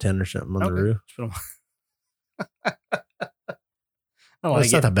put him in the tent or something on the roof. Well,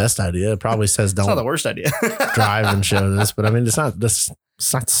 it's not the best idea. It probably says don't. It's not the worst idea. Drive and show this, but I mean, it's not the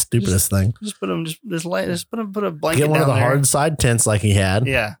stupidest thing. Just put them. Put a blanket. Get one of the there. hard side tents like he had.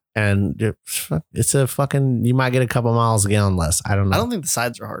 Yeah, and it's a fucking. You might get a couple miles a gallon less. I don't know. I don't think the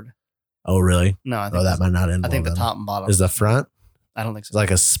sides are hard. Oh really? No, I think that might not end. I think the top and bottom is the front. I don't think so.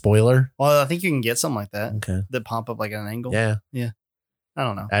 Like a spoiler. Well, I think you can get something like that. Okay. That pop up like at an angle. Yeah. I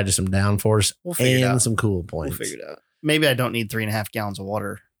don't know. Add just some downforce and some cool points. We'll figure it out. Maybe I don't need 3.5 gallons of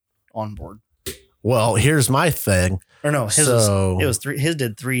water on board. Well, here's my thing. Or no, his was three. His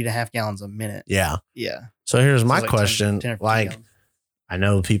did 3.5 gallons a minute. Yeah. Yeah. So here's my question. 10 like, I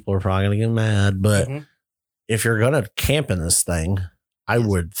know people are probably gonna get mad, but if you're gonna camp in this thing, I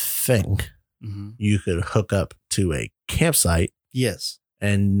would think you could hook up to a campsite. Yes.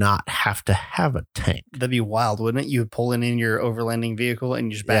 And not have to have a tank. That'd be wild, wouldn't it? You would pull in your overlanding vehicle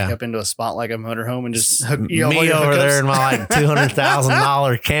and you just back up into a spot like a motorhome and just hook me over there in my like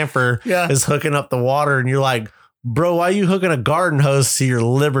 $200,000 camper is hooking up the water, and you're like, bro, why are you hooking a garden hose to your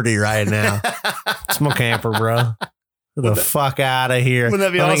Liberty right now? It's my camper, bro. Get the fuck out of here. Wouldn't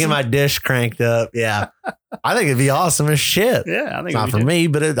that be awesome? Get my dish cranked up. Yeah. I think it'd be awesome as shit. Yeah, I think it's not for me,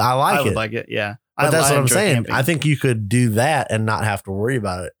 but I like it. I would like it. Yeah. But that's what I'm saying. Camping. I think you could do that and not have to worry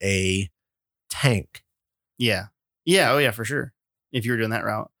about it. A tank. Yeah. Yeah. Oh, yeah, for sure. If you were doing that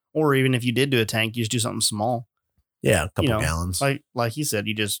route. Or even if you did do a tank, you just do something small. Yeah. A couple gallons. Like you said,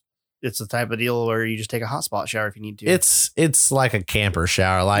 it's the type of deal where you just take a hot spot shower if you need to. It's like a camper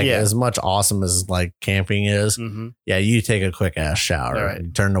shower. Like as much awesome as like camping is. Yeah. You take a quick ass shower. Right. You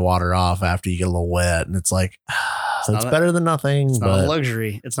turn the water off after you get a little wet. And it's like, it's better than nothing. It's not a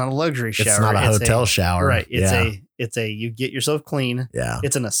luxury. It's not a luxury shower. It's not a hotel shower. Right. It's you get yourself clean. Yeah.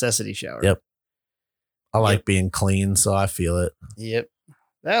 It's a necessity shower. Yep. I like being clean, so I feel it. Yep.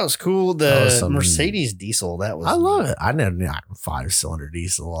 That was cool. The Mercedes diesel. I love it. I never knew 5-cylinder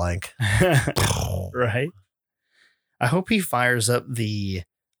diesel. Like, right. I hope he fires up the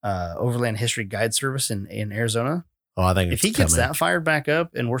Overland History Guide Service in Arizona. Oh, I think if he gets that fired back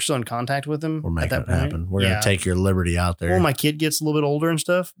up and we're still in contact with him, we're making it happen. We're going to take your Liberty out there. Well, my kid gets a little bit older and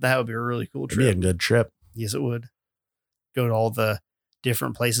stuff. That would be a really cool trip. It'd be a good trip. Yes, it would. Go to all the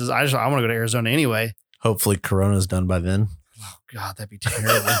different places. I want to go to Arizona anyway. Hopefully Corona's done by then. Oh God, that'd be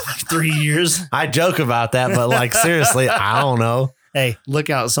terrible. 3 years. I joke about that, but like seriously, I don't know. Hey, look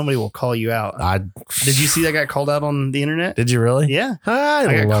out. Somebody will call you out. Did you see that got called out on the internet? Did you really? Yeah.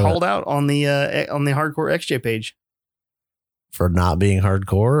 I got called out on the Hardcore XJ page. For not being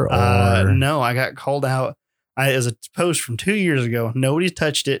hardcore? Or? No, I got called out. It was a post from 2 years ago. Nobody's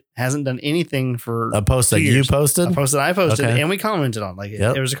touched it. Hasn't done anything for a post that you posted? A post that I posted and we commented on. Like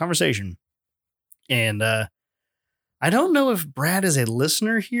there was a conversation. And I don't know if Brad is a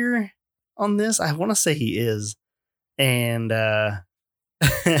listener here on this. I want to say he is. And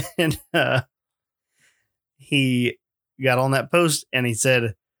he got on that post and he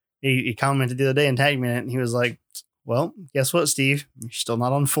said, he commented the other day and tagged me in it. And he was like, well, guess what, Steve? You're still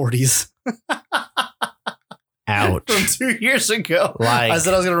not on 40s. Ouch. From 2 years ago. Like, I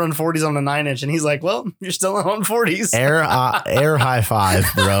said I was going to run 40s on a 9-inch. And he's like, well, you're still not on 40s. Air high five,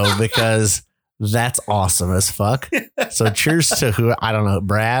 bro, because that's awesome as fuck. So cheers to who, I don't know,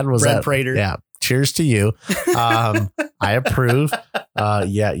 Brad Prater. Yeah. Cheers to you. I approve.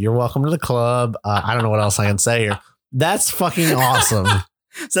 Yeah, you're welcome to the club. I don't know what else I can say here. That's fucking awesome.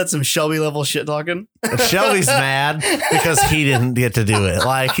 Is that some Shelby level shit talking? Shelby's mad because he didn't get to do it.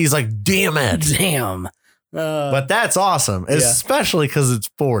 Like, he's like, damn it. Damn. But that's awesome, especially because it's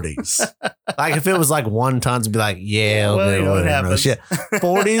 40s. Like, if it was like 1 ton, it'd be like, yeah, whatever. Shit.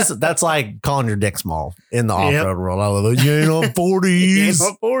 40s, that's like calling your dick small in the off-road world. I love it. You ain't on 40s. You ain't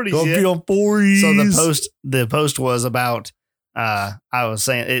on 40s. Don't be on 40s. So the post was about, I was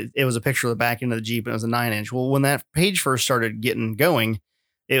saying, it was a picture of the back end of the Jeep, and it was a 9-inch. Well, when that page first started getting going,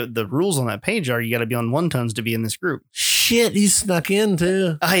 the rules on that page are you got to be on 1 tons to be in this group. Shit, you snuck in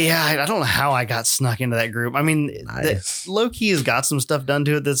too. Yeah, I don't know how I got snuck into that group. I mean, nice. Low key has got some stuff done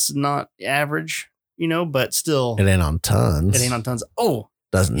to it that's not average, but still. It ain't on tons. It ain't on tons. Oh.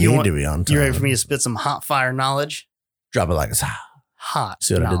 Doesn't need to be on tons. You ready for me to spit some hot fire knowledge? Drop it like it's hot.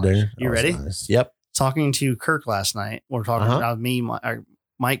 See what knowledge. I did there? You ready? Nice. Yep. Talking to Kirk last night. We're talking about me,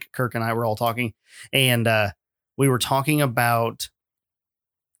 Mike, Kirk, and I were all talking. And we were talking about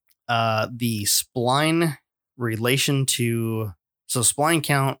the spline relation to spline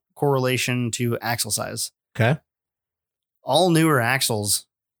count correlation to axle size. Okay. All newer axles,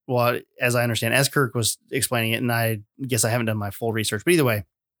 well, as I understand, as Kirk was explaining it, and I guess I haven't done my full research, but either way,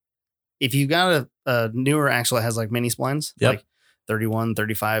 if you've got a newer axle that has like mini splines, like 31,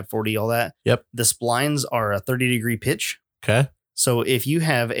 35, 40, all that. Yep. The splines are a 30-degree pitch. Okay. So if you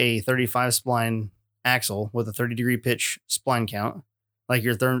have a 35 spline axle with a 30-degree pitch spline count, like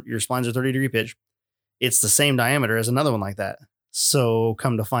your splines are 30-degree pitch, it's the same diameter as another one like that. So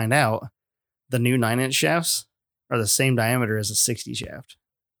come to find out, the new 9-inch shafts are the same diameter as a 60 shaft.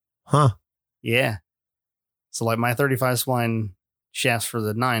 Huh. Yeah. So like my 35 spline shafts for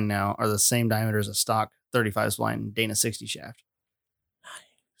the 9 now are the same diameter as a stock 35 spline Dana 60 shaft.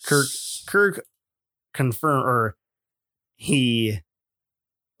 Kirk confirmed, or he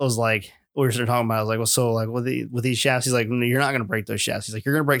was like, we were talking about, I was like, well, so like with these shafts, he's like, no, you're not going to break those shafts. He's like,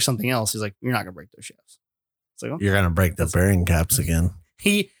 you're going to break something else. He's like, you're not going to break those shafts. It's like, okay. You're going to break the bearing caps again.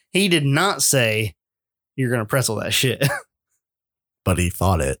 He did not say you're going to pretzel that shit. But he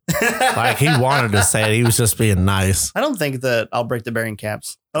thought it. Like he wanted to say it. He was just being nice. I don't think that I'll break the bearing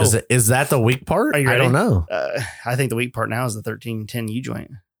caps. Oh, is that the weak part? Are you ready? I don't know. I think the weak part now is the 1310 U-joint,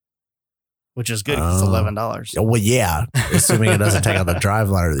 which is good because it's $11. Well, yeah, assuming it doesn't take out the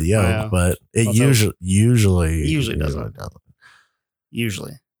driveline or the yoke, yeah. But it usually doesn't.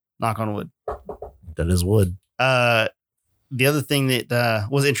 Usually, knock on wood. That is wood. The other thing that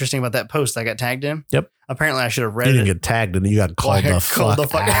was interesting about that post I got tagged in. Yep. Apparently I should have read it. You didn't get tagged and you got called the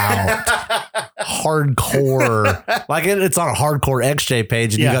fuck out. Hardcore. Like it's on a hardcore XJ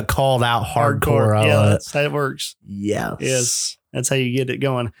page and you got called out hardcore. Yeah, that's how it works. Yes. That's how you get it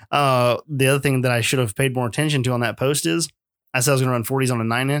going. The other thing that I should have paid more attention to on that post is I said I was going to run 40s on a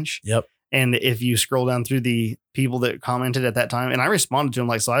 9-inch. Yep. And if you scroll down through the people that commented at that time, and I responded to them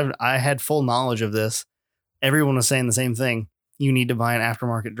like, so I had full knowledge of this. Everyone was saying the same thing. You need to buy an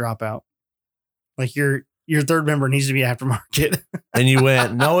aftermarket dropout. Like your third member needs to be aftermarket. And you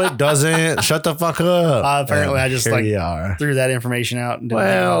went, no, it doesn't. Shut the fuck up. Apparently, I just threw that information out. And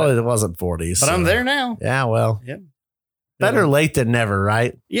didn't it wasn't 40. But I'm there now. Yeah, well. Yep. Better late than never,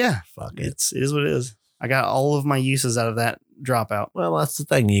 right? Yeah. Fuck it. It is what it is. I got all of my uses out of that dropout. Well, that's the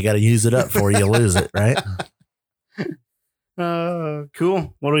thing. You got to use it up before you lose it, right?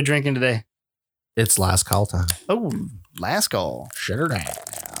 Cool. What are we drinking today? It's last call time. Oh, last call. Sure.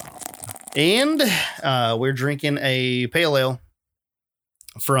 And we're drinking a pale ale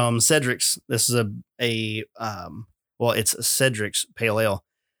from Cedric's. This is it's Cedric's pale ale.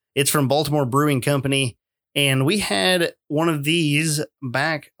 It's from Baltimore Brewing Company. And we had one of these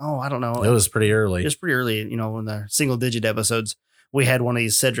back. Oh, I don't know. It was pretty early. It was pretty early, in the single digit episodes. We had one of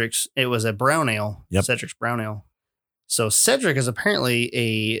these Cedric's. It was a brown ale. Yep. Cedric's brown ale. So Cedric is apparently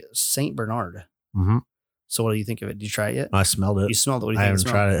a St. Bernard. Mm-hmm. So what do you think of it? Did you try it yet? I smelled it. You smelled it. What do you think? I haven't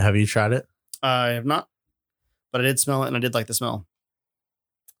tried it. Have you tried it? I have not, but I did smell it and I did like the smell.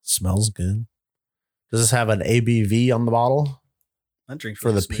 Smells good. Does this have an ABV on the bottle? I drink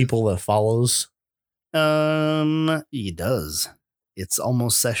for the people that follows. It does. It's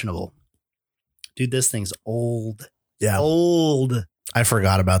almost sessionable. Dude, this thing's old. Yeah. Old. I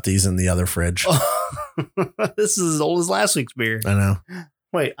forgot about these in the other fridge. This is as old as last week's beer. I know.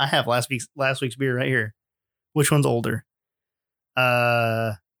 Wait, I have last week's beer right here. Which one's older?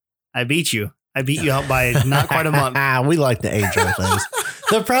 I beat you. I beat you out by not quite a month. We like to age our things.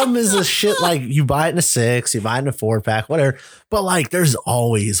 The problem is this shit, like you buy it in a 6, you buy it in a 4-pack, whatever. But like there's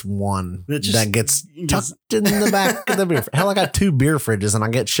always one that gets tucked in the back of the beer. Hell, I got 2 beer fridges and I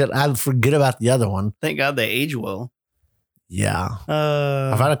get shit. I forget about the other one. Thank God they age well. Yeah.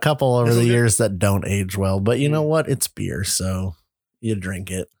 I've had a couple over the years that don't age well, but you know what? It's beer, so you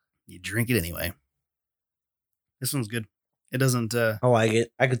drink it. You drink it anyway. This one's good. It doesn't. I like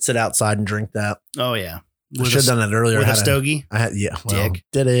it. I could sit outside and drink that. Oh yeah. I should have done that earlier. With a stogie.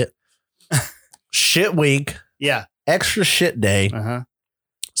 Did it. Shit week. Yeah. Extra shit day. Uh-huh.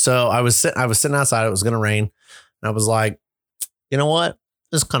 So I was sitting outside. It was going to rain. And I was like, you know what?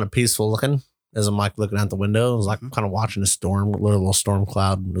 This is kind of peaceful looking. As I'm like looking out the window, I was like kind of watching a storm, a little storm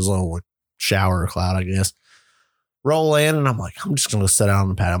cloud. It was a little like, shower cloud, I guess. Roll in, and I'm like, I'm just going to sit down on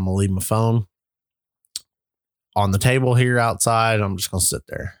the pad. I'm going to leave my phone on the table here outside. I'm just going to sit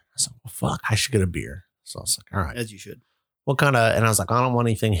there. I said, well, fuck, I should get a beer. So I was like, all right. As you should. What kind of, and I was like, I don't want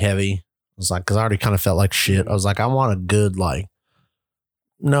anything heavy. I was like, because I already kind of felt like shit. I was like, I want a good, like,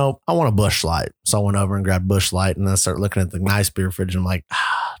 no, I want a Busch Light. So I went over and grabbed Busch Light, and then I started looking at the nice beer fridge. And I'm like,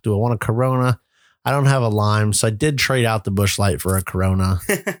 do I want a Corona? I don't have a lime. So I did trade out the Busch Light for a Corona.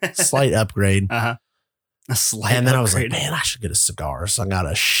 Slight upgrade. Uh-huh. A slight and then upgrade. I was like, man, I should get a cigar. So I got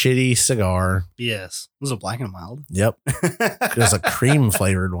a shitty cigar. Yes. It was a Black and Mild. Yep. It was a cream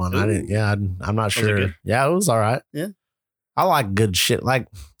flavored one. I'm not sure. Yeah, it was all right. Yeah. I like good shit. Like,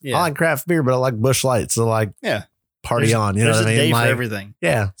 I like craft beer, but I like Busch Light. So like, party on. You know what I mean? There's a day like, for everything.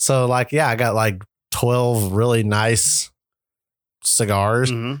 Yeah. So like, I got like 12 really nice cigars,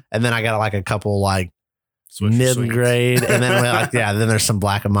 and then I got like a couple like mid-grade, and then then there's some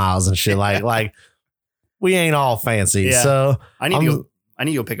Black and Milds and shit. Like we ain't all fancy, so I need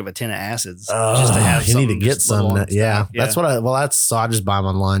to go pick up a tin of acids just to have. You need to get some. That's what I just buy them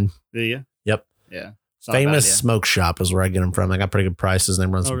online. Do you? Yep. Yeah. Famous Smoke Shop is where I get them from. I got pretty good prices. And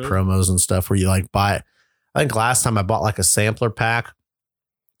they run some promos and stuff where you like buy it. I think last time I bought like a sampler pack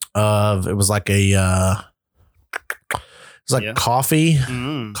of, it was like coffee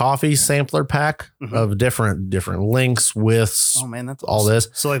sampler pack of different links with that's all this.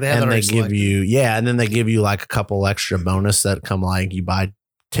 So like they have, and they give you, and then they give you like a couple extra bonus that come like you buy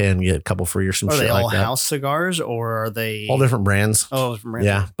 10, get a couple free or some shit like that. Are they all house cigars or are they all different brands? Oh, different brands.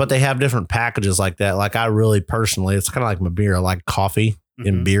 Yeah, but they have different packages like that. Like I really personally, it's kind of like my beer. I like coffee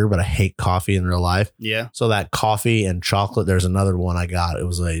in beer, but I hate coffee in real life. Yeah. So that coffee and chocolate, there's another one I got. It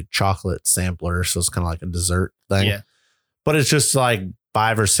was a chocolate sampler. So it's kind of like a dessert thing. Yeah. But it's just like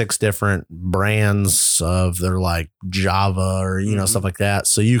 5 or 6 different brands of their like Java or, you know, stuff like that.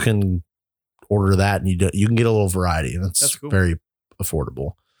 So you can order that and you can get a little variety, and it's cool. Very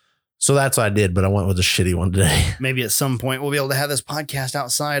affordable. So that's what I did, but I went with a shitty one today. Maybe at some point we'll be able to have this podcast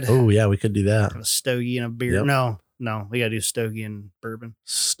outside. Oh yeah, we could do that. Have a stogie and a beer. Yep. No, we got to do stogie and bourbon.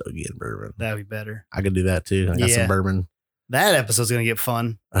 Stogie and bourbon. That'd be better. I could do that too. I got some bourbon. That episode's going to get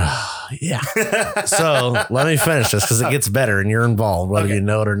fun. Yeah. So let me finish this because it gets better and you're involved, whether you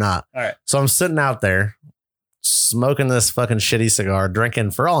know it or not. All right. So I'm sitting out there smoking this fucking shitty cigar,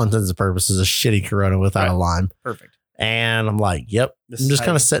 drinking for all intents and purposes a shitty Corona without a lime. Perfect. And I'm like, yep. I'm just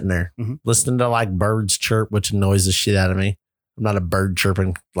kind of sitting there listening to like birds chirp, which annoys the shit out of me. I'm not a bird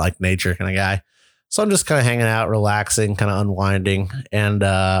chirping like nature kind of guy. So I'm just kind of hanging out, relaxing, kind of unwinding. And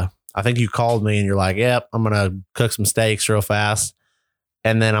I think you called me and you're like, yep, I'm going to cook some steaks real fast.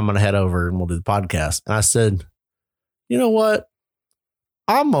 And then I'm going to head over and we'll do the podcast. And I said, you know what?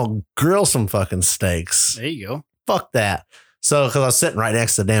 I'm going to grill some fucking steaks. There you go. Fuck that. So, because I was sitting right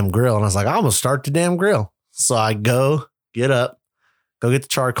next to the damn grill and I was like, I'm going to start the damn grill. So I go get up, go get the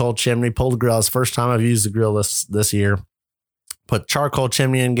charcoal chimney, pull the grill. It's the first time I've used the grill this year. Put charcoal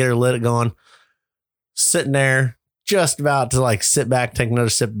chimney in, get her lit, going. Sitting there, just about to like sit back, take another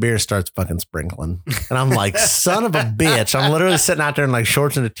sip of beer, starts fucking sprinkling. And I'm like, son of a bitch. I'm literally sitting out there in like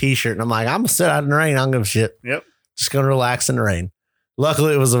shorts and a t-shirt. And I'm like, I'm going to sit out in the rain. I don't give a shit. Yep. Just going to relax in the rain.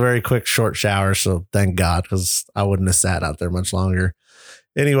 Luckily, it was a very quick, short shower. So thank God, because I wouldn't have sat out there much longer.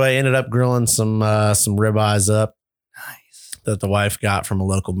 Anyway, ended up grilling some ribeyes up. Nice. That the wife got from a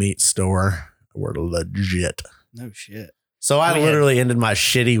local meat store. Were legit. No shit. So I literally ended my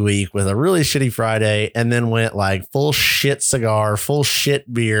shitty week with a really shitty Friday and then went like full shit cigar, full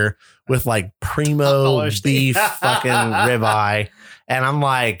shit beer with like primo beef fucking ribeye. And I'm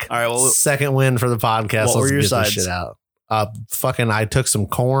like, all right, well, second win for the podcast. What were your sides? This shit out. I took some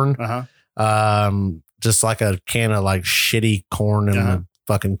corn, just like a can of like shitty corn in a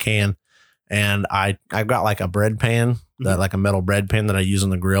fucking can. And I got like a bread pan, that like a metal bread pan that I use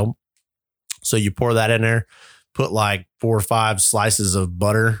on the grill. So you pour that in there. Put like 4 or 5 slices of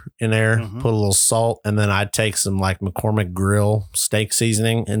butter in there, put a little salt, and then I'd take some like McCormick Grill steak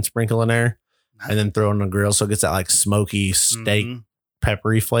seasoning and sprinkle in there, and then throw it on the grill so it gets that like smoky steak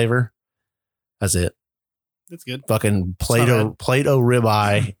peppery flavor. That's it. That's good. Fucking Play-Doh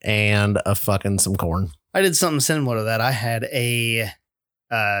ribeye and a fucking some corn. I did something similar to that. I had I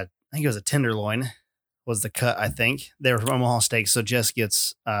think it was a tenderloin was the cut, I think. They were from Omaha Steaks, so Jess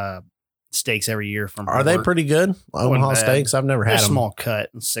gets steaks every year from her. Are they pretty good? Omaha Steaks? I've never had them. Small cut,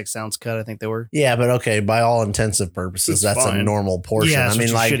 6 ounce cut, I think they were. Yeah, but okay, by all intensive purposes, that's fine. A normal portion. Yeah, I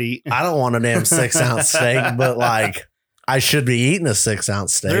mean, like, I don't want a damn 6 ounce steak, but like, I should be eating a 6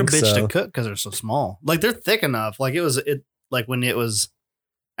 ounce steak. They're a bitch to cook because they're so small. Like, they're thick enough. Like, like when it was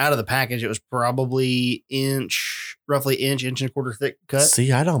out of the package, it was probably roughly inch and a quarter thick cut.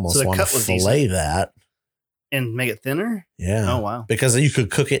 See, I'd almost want to fillet that and make it thinner. Yeah. Oh wow. Because you could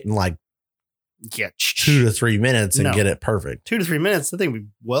cook it in like 2 to 3 minutes and get it perfect. 2 to 3 minutes, I think would be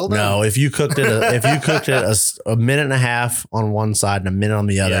well done. No, if you cooked it, a minute and a half on one side and a minute on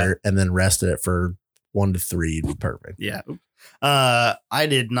the other, and then rested it for 1 to 3, it'd be perfect. Yeah. I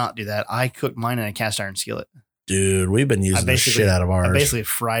did not do that. I cooked mine in a cast iron skillet. Dude, we've been using the shit out of ours. I basically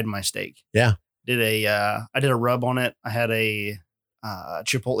fried my steak. Yeah. I did a rub on it. I had a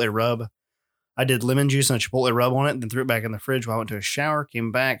chipotle rub. I did lemon juice and a chipotle rub on it, then threw it back in the fridge while I went to a shower,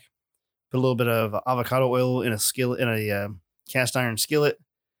 came back. Put a little bit of avocado oil in a skillet, in a cast iron skillet,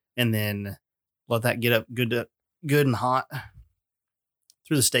 and then let that get up good and hot.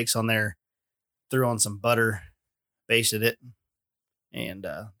 Threw the steaks on there, threw on some butter, basted it, and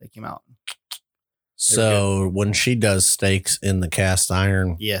they came out So when she does steaks in the cast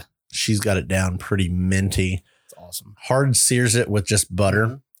iron, yeah, she's got it down pretty minty. It's awesome. Hard sears it with just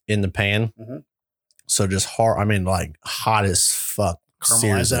butter in the pan. Mm-hmm. So just hard, I mean, like hot as fuck.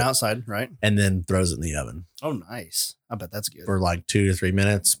 Caramelize it outside, right? And then throws it in the oven. Oh, nice. I bet that's good. For like 2 to 3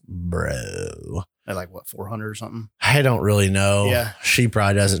 minutes, bro. At like what, 400 or something? I don't really know. Yeah. She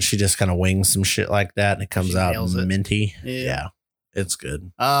probably doesn't. She just kind of wings some shit like that and it comes out minty. Yeah. It's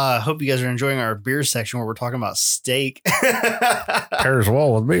good. I hope you guys are enjoying our beer section where we're talking about steak. Pairs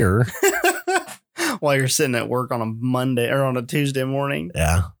well with beer. While you're sitting at work on a Monday or on a Tuesday morning.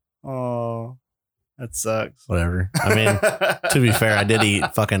 Yeah. Oh, that sucks. Whatever. I mean, to be fair, I did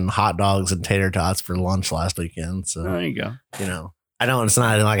eat fucking hot dogs and tater tots for lunch last weekend. So there you go. You know, I know it's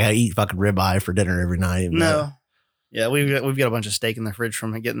not like I eat fucking ribeye for dinner every night. No. Yeah, we've got a bunch of steak in the fridge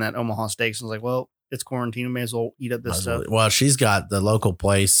from getting that Omaha Steaks. I was like, well, it's quarantine. We may as well eat up this stuff. Well, she's got the local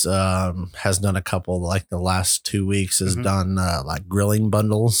place has done a couple like the last 2 weeks has done like grilling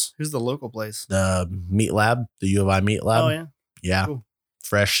bundles. Who's the local place? The Meat Lab, the U of I Meat Lab. Oh yeah, yeah, cool.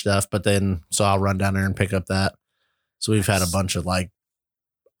 Fresh stuff. But then so I'll run down there and pick up that. So we've had a bunch of like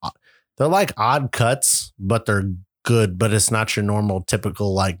they're like odd cuts, but they're good. But it's not your normal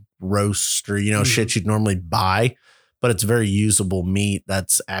typical like roast or shit you'd normally buy. But it's very usable meat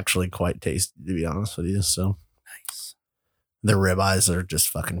that's actually quite tasty, to be honest with you. So nice. The ribeyes are just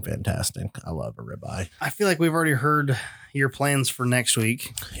fucking fantastic. I love a ribeye. I feel like we've already heard your plans for next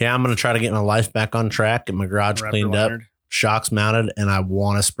week. Yeah, I'm going to try to get my life back on track, get my garage cleaned up, shocks mounted, and I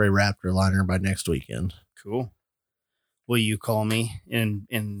want to spray Raptor liner by next weekend. Cool. Will you call me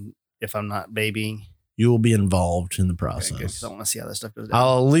in if I'm not babying? You will be involved in the process. Okay, I want to see how this stuff goes down.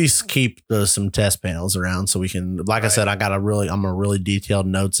 I'll at least keep some test panels around so we can, like I said, I'm gonna really detailed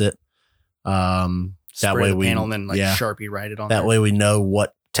notes it. That way we panel and then Sharpie write it on. That way we know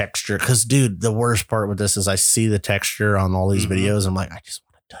what texture. Because dude, the worst part with this is I see the texture on all these videos. I'm like, I just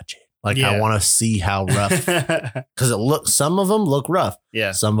want to touch it. Like I want to see how rough. Because some of them look rough.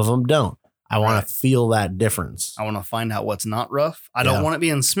 Yeah. Some of them don't. I want to feel that difference. I want to find out what's not rough. I don't want it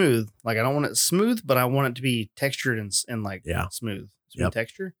being smooth. Like I don't want it smooth, but I want it to be textured and smooth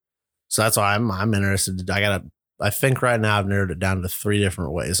texture. So that's why I'm interested. I think right now I've narrowed it down to 3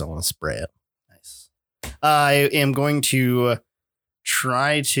 different ways I want to spray it. Nice. I am going to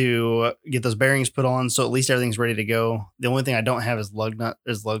try to get those bearings put on, so at least everything's ready to go. The only thing I don't have is lug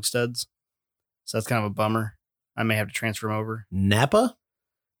studs. So that's kind of a bummer. I may have to transfer them over. Napa?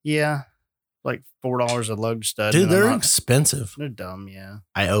 Yeah. Like $4 a lug stud. Dude, they're expensive. They're dumb, yeah.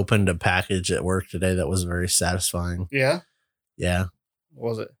 I opened a package at work today that was very satisfying. Yeah? Yeah. What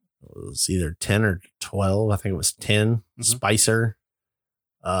was it? It was either 10 or 12. I think it was 10. Spicer.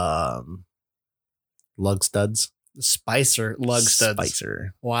 Lug studs. Spicer lug studs.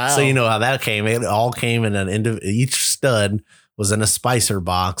 Spicer. Wow. So you know how that came. It all came in each stud was in a Spicer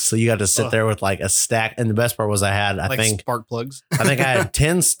box. So you got to sit there with like a stack. And the best part was I think spark plugs. I think I had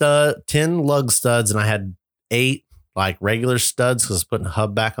 10 lug studs and I had 8 like regular studs because I was putting the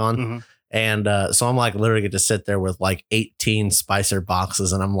hub back on. And so I'm like literally get to sit there with like 18 Spicer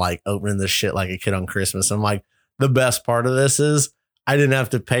boxes and I'm like opening this shit like a kid on Christmas. I'm like, the best part of this is I didn't have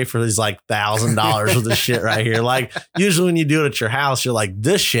to pay for these like $1,000 of this shit right here. Like usually when you do it at your house, you're like,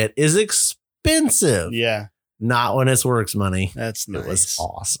 this shit is expensive. Yeah. Not when it's works money. That's nice. It was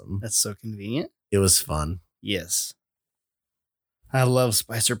awesome. That's so convenient. It was fun. Yes. I love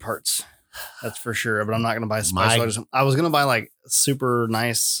Spicer parts. That's for sure. But I'm not going to buy Spicer. I was going to buy like super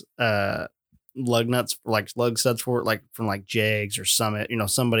nice lug nuts, like lug studs for it, like from like Jags or Summit,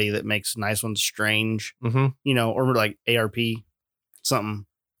 somebody that makes nice ones, Strange, or like ARP, something,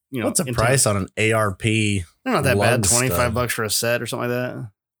 What's the price on an ARP? They're not that bad. $25 for a set or something like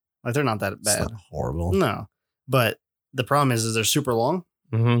that. Like they're not that bad. It's not horrible. No. But the problem is they're super long.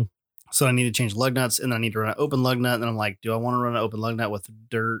 So I need to change lug nuts and then I need to run an open lug nut. And I'm like, do I want to run an open lug nut with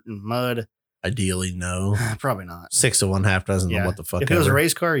dirt and mud? Ideally, no. Probably not. 6 to 1/2 doesn't know what the fuck. If it was a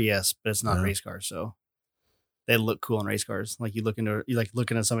race car, yes, but it's not a race car. So they look cool in race cars. Like you looking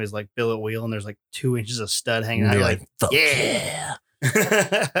at somebody's like billet wheel and there's like 2 inches of stud hanging out. You're like, yeah.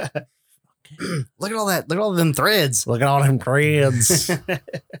 Look at all that. Look at all them threads. Look at all them threads.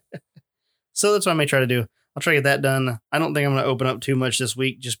 So that's what I may try to do. I'll try to get that done. I don't think I'm going to open up too much this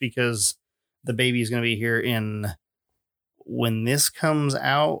week just because the baby is going to be here when this comes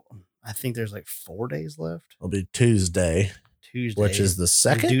out. I think there's like 4 days left. It'll be Tuesday, which is the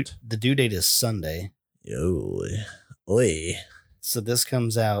 2nd. The due date is Sunday. Oy. So this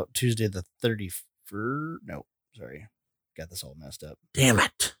comes out Tuesday the 31st. No, sorry. Got this all messed up. Damn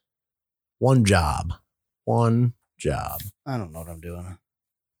it. One job. I don't know what I'm doing.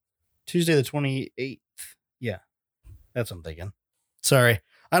 Tuesday the 28th. Yeah, that's what I'm thinking. Sorry,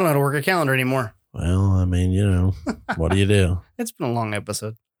 I don't know how to work a calendar anymore. Well, I mean, you know, what do you do? It's been a long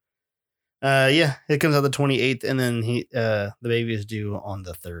episode. Yeah, it comes out the 28th, and then the baby is due on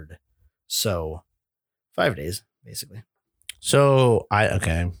the 3rd. So 5 days, basically. So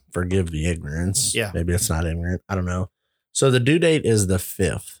forgive the ignorance. Yeah. Maybe it's not ignorant. I don't know. So the due date is the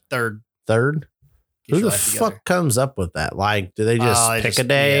 5th. 3rd. Who the fuck comes up with that? Like, do they just pick a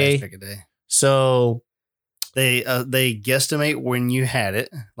day? Yeah, just pick a day. So they guesstimate when you had it.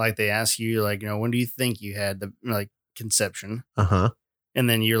 Like they ask you, like, you know, when do you think you had the conception? And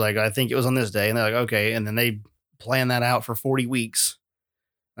then you're like, I think it was on this day, and they're like, okay, and then they plan that out for 40 weeks.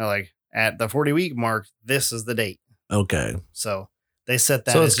 They're like, at the 40-week mark, this is the date. Okay, so they set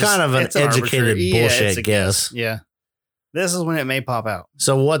that. So it's kind of an educated bullshit guess. Yeah, this is when it may pop out.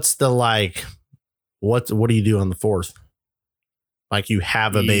 So what's the What do you do on the 4th? Like you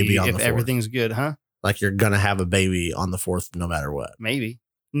have a baby on the 4th. If everything's good, huh? Like you're going to have a baby on the 4th no matter what. Maybe.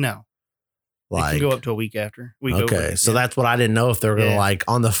 No. Like, it can go up to a week after. So that's what I didn't know if they were going to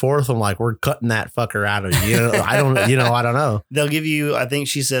on the 4th. I'm like, we're cutting that fucker out of you. I don't know. They'll give you, I think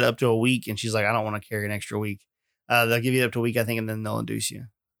she said up to a week, and she's like, I don't want to carry an extra week. They'll give you up to a week, I think, and then they'll induce you.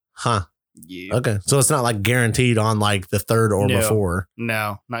 Huh. Yeah. Okay. So it's not like guaranteed on like the 3rd or before.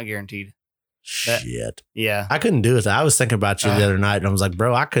 No, not guaranteed. Shit. Yeah. I couldn't do it. I was thinking about you the other night, and I was like,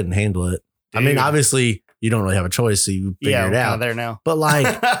 bro, I couldn't handle it. Dude. I mean, obviously you don't really have a choice, so you figure it out. There now. But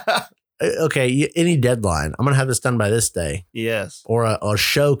like, okay, any deadline. I'm going to have this done by this day. Yes. Or a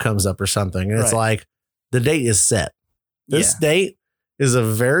show comes up or something, and it's like the date is set. This date is a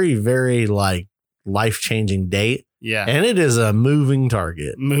very, very life-changing date. Yeah. And it is a moving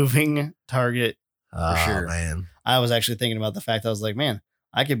target. For sure. Man. I was actually thinking about the fact I was like, man,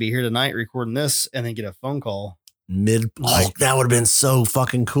 I could be here tonight recording this and then get a phone call. That would have been so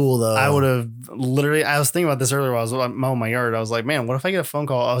fucking cool, though. I would have literally, I was thinking about this earlier while I was mowing my yard. I was like, man, what if I get a phone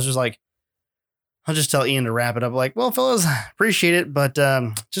call? I was just like, I'll just tell Ian to wrap it up. Like, well, fellas, appreciate it, but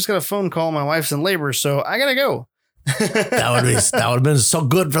just got a phone call. My wife's in labor, so I gotta go. that would have been so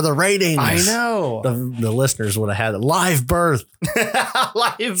good for the ratings. I know. The listeners would have had a live birth.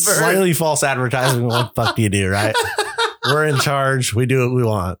 Slightly false advertising. What the fuck do you do, right? We're in charge. We do what we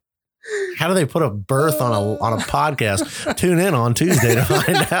want. How do they put a birth on a podcast? Tune in on Tuesday to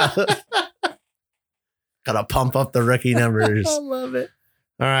find out. Gotta pump up the rookie numbers. I love it.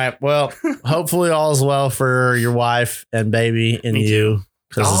 All right. Well, hopefully all is well for your wife and baby and you.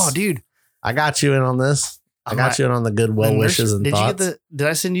 Oh, dude. I got you in on this. I got you in on the good well wishes and thoughts. Did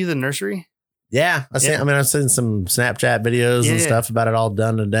I send you the nursery? Yeah. I've seen some Snapchat videos and stuff about it all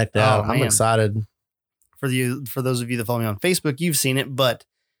done and decked out. I'm excited. For those of you that follow me on Facebook, you've seen it, but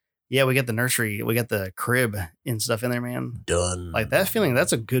yeah, we got the nursery. We got the crib and stuff in there, man. Done. Like that feeling.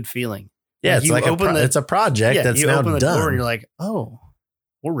 That's a good feeling. Yeah. It's like it's a project that's now done. You open the door and you're like, oh,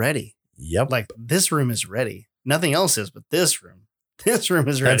 we're ready. Yep. Like this room is ready. Nothing else is, but this room. This room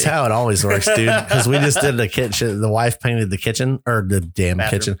is ready. That's how it always works, dude. Because we just did the kitchen. The wife painted the kitchen or the damn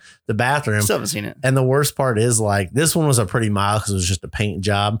kitchen, the bathroom. Still haven't seen it. And the worst part is this one was a pretty mild because it was just a paint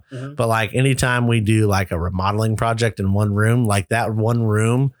job. Mm-hmm. But anytime we do a remodeling project in one room, that one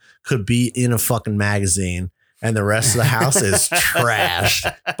room could be in a fucking magazine. And the rest of the house is trash.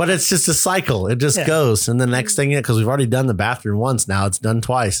 But it's just a cycle. It just goes. And the next thing, because we've already done the bathroom once, now it's done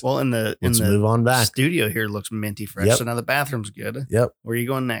twice. Well, let's move on back. Studio here looks minty fresh. Yep. So now the bathroom's good. Yep. Where are you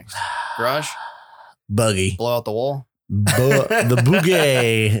going next? Garage? Buggy. Blow out the wall? The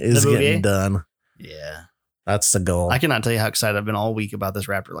bouquet is getting done. Yeah. That's the goal. I cannot tell you how excited I've been all week about this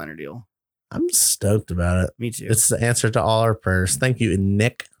Raptor liner deal. I'm stoked about it. Me too. It's the answer to all our prayers. Thank you,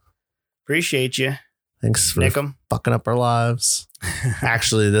 Nick. Appreciate you. Thanks for fucking up our lives.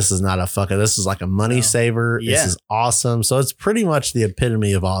 Actually, this is not a fucker. This is like a money saver. Yeah. This is awesome. So it's pretty much the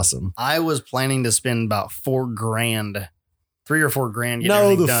epitome of awesome. I was planning to spend about $4,000, $3,000 or $4,000.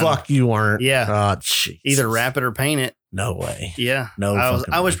 No, the done. Fuck you weren't. Yeah. Oh, jeez. Either wrap it or paint it. No way. Yeah. No.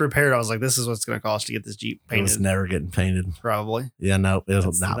 I was prepared. I was like, this is what's going to cost to get this Jeep painted. It's never getting painted. Probably. Yeah. No,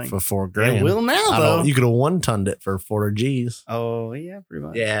 it'll not for $4,000. It will now, though. You could have 1-tonned it for 4 G's. Oh, yeah, pretty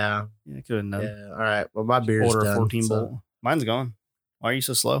much. Yeah. Yeah, could have done. Yeah. All right. Well, my beer's done. Order 14 bolt. Mine's gone. Why are you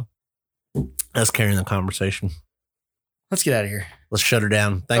so slow? Let's carry the conversation. Let's get out of here. Let's shut her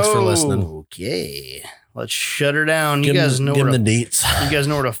down. Thanks for listening. Okay. Let's shut her down. You guys know where the deets. You guys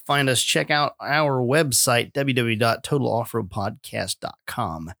know where to find us. Check out our website,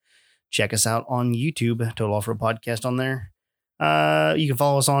 www.totaloffroadpodcast.com. Check us out on YouTube, Total Off-Road Podcast on there. You can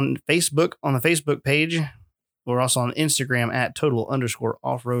follow us on Facebook, on the Facebook page. We're also on Instagram at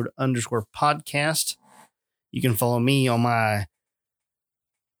total_offroad_podcast. You can follow me on my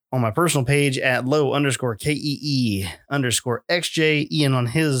on my personal page at low_KEE_XJ. Ian on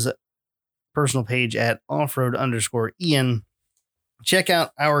his personal page at offroad_Ian. Check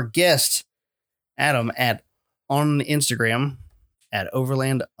out our guest, Adam, on Instagram at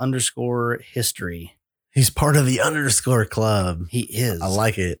overland_history. He's part of the underscore club. He is. I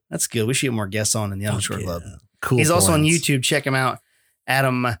like it. That's good. We should get more guests on in the underscore club. Cool. He's also on YouTube. Check him out,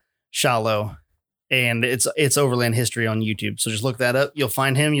 Adam Shallow. And it's Overland History on YouTube. So just look that up. You'll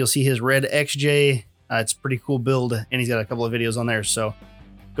find him. You'll see his red XJ. It's a pretty cool build. And he's got a couple of videos on there. So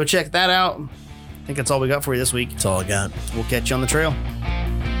go check that out. I think that's all we got for you this week. That's all I got. We'll catch you on the trail.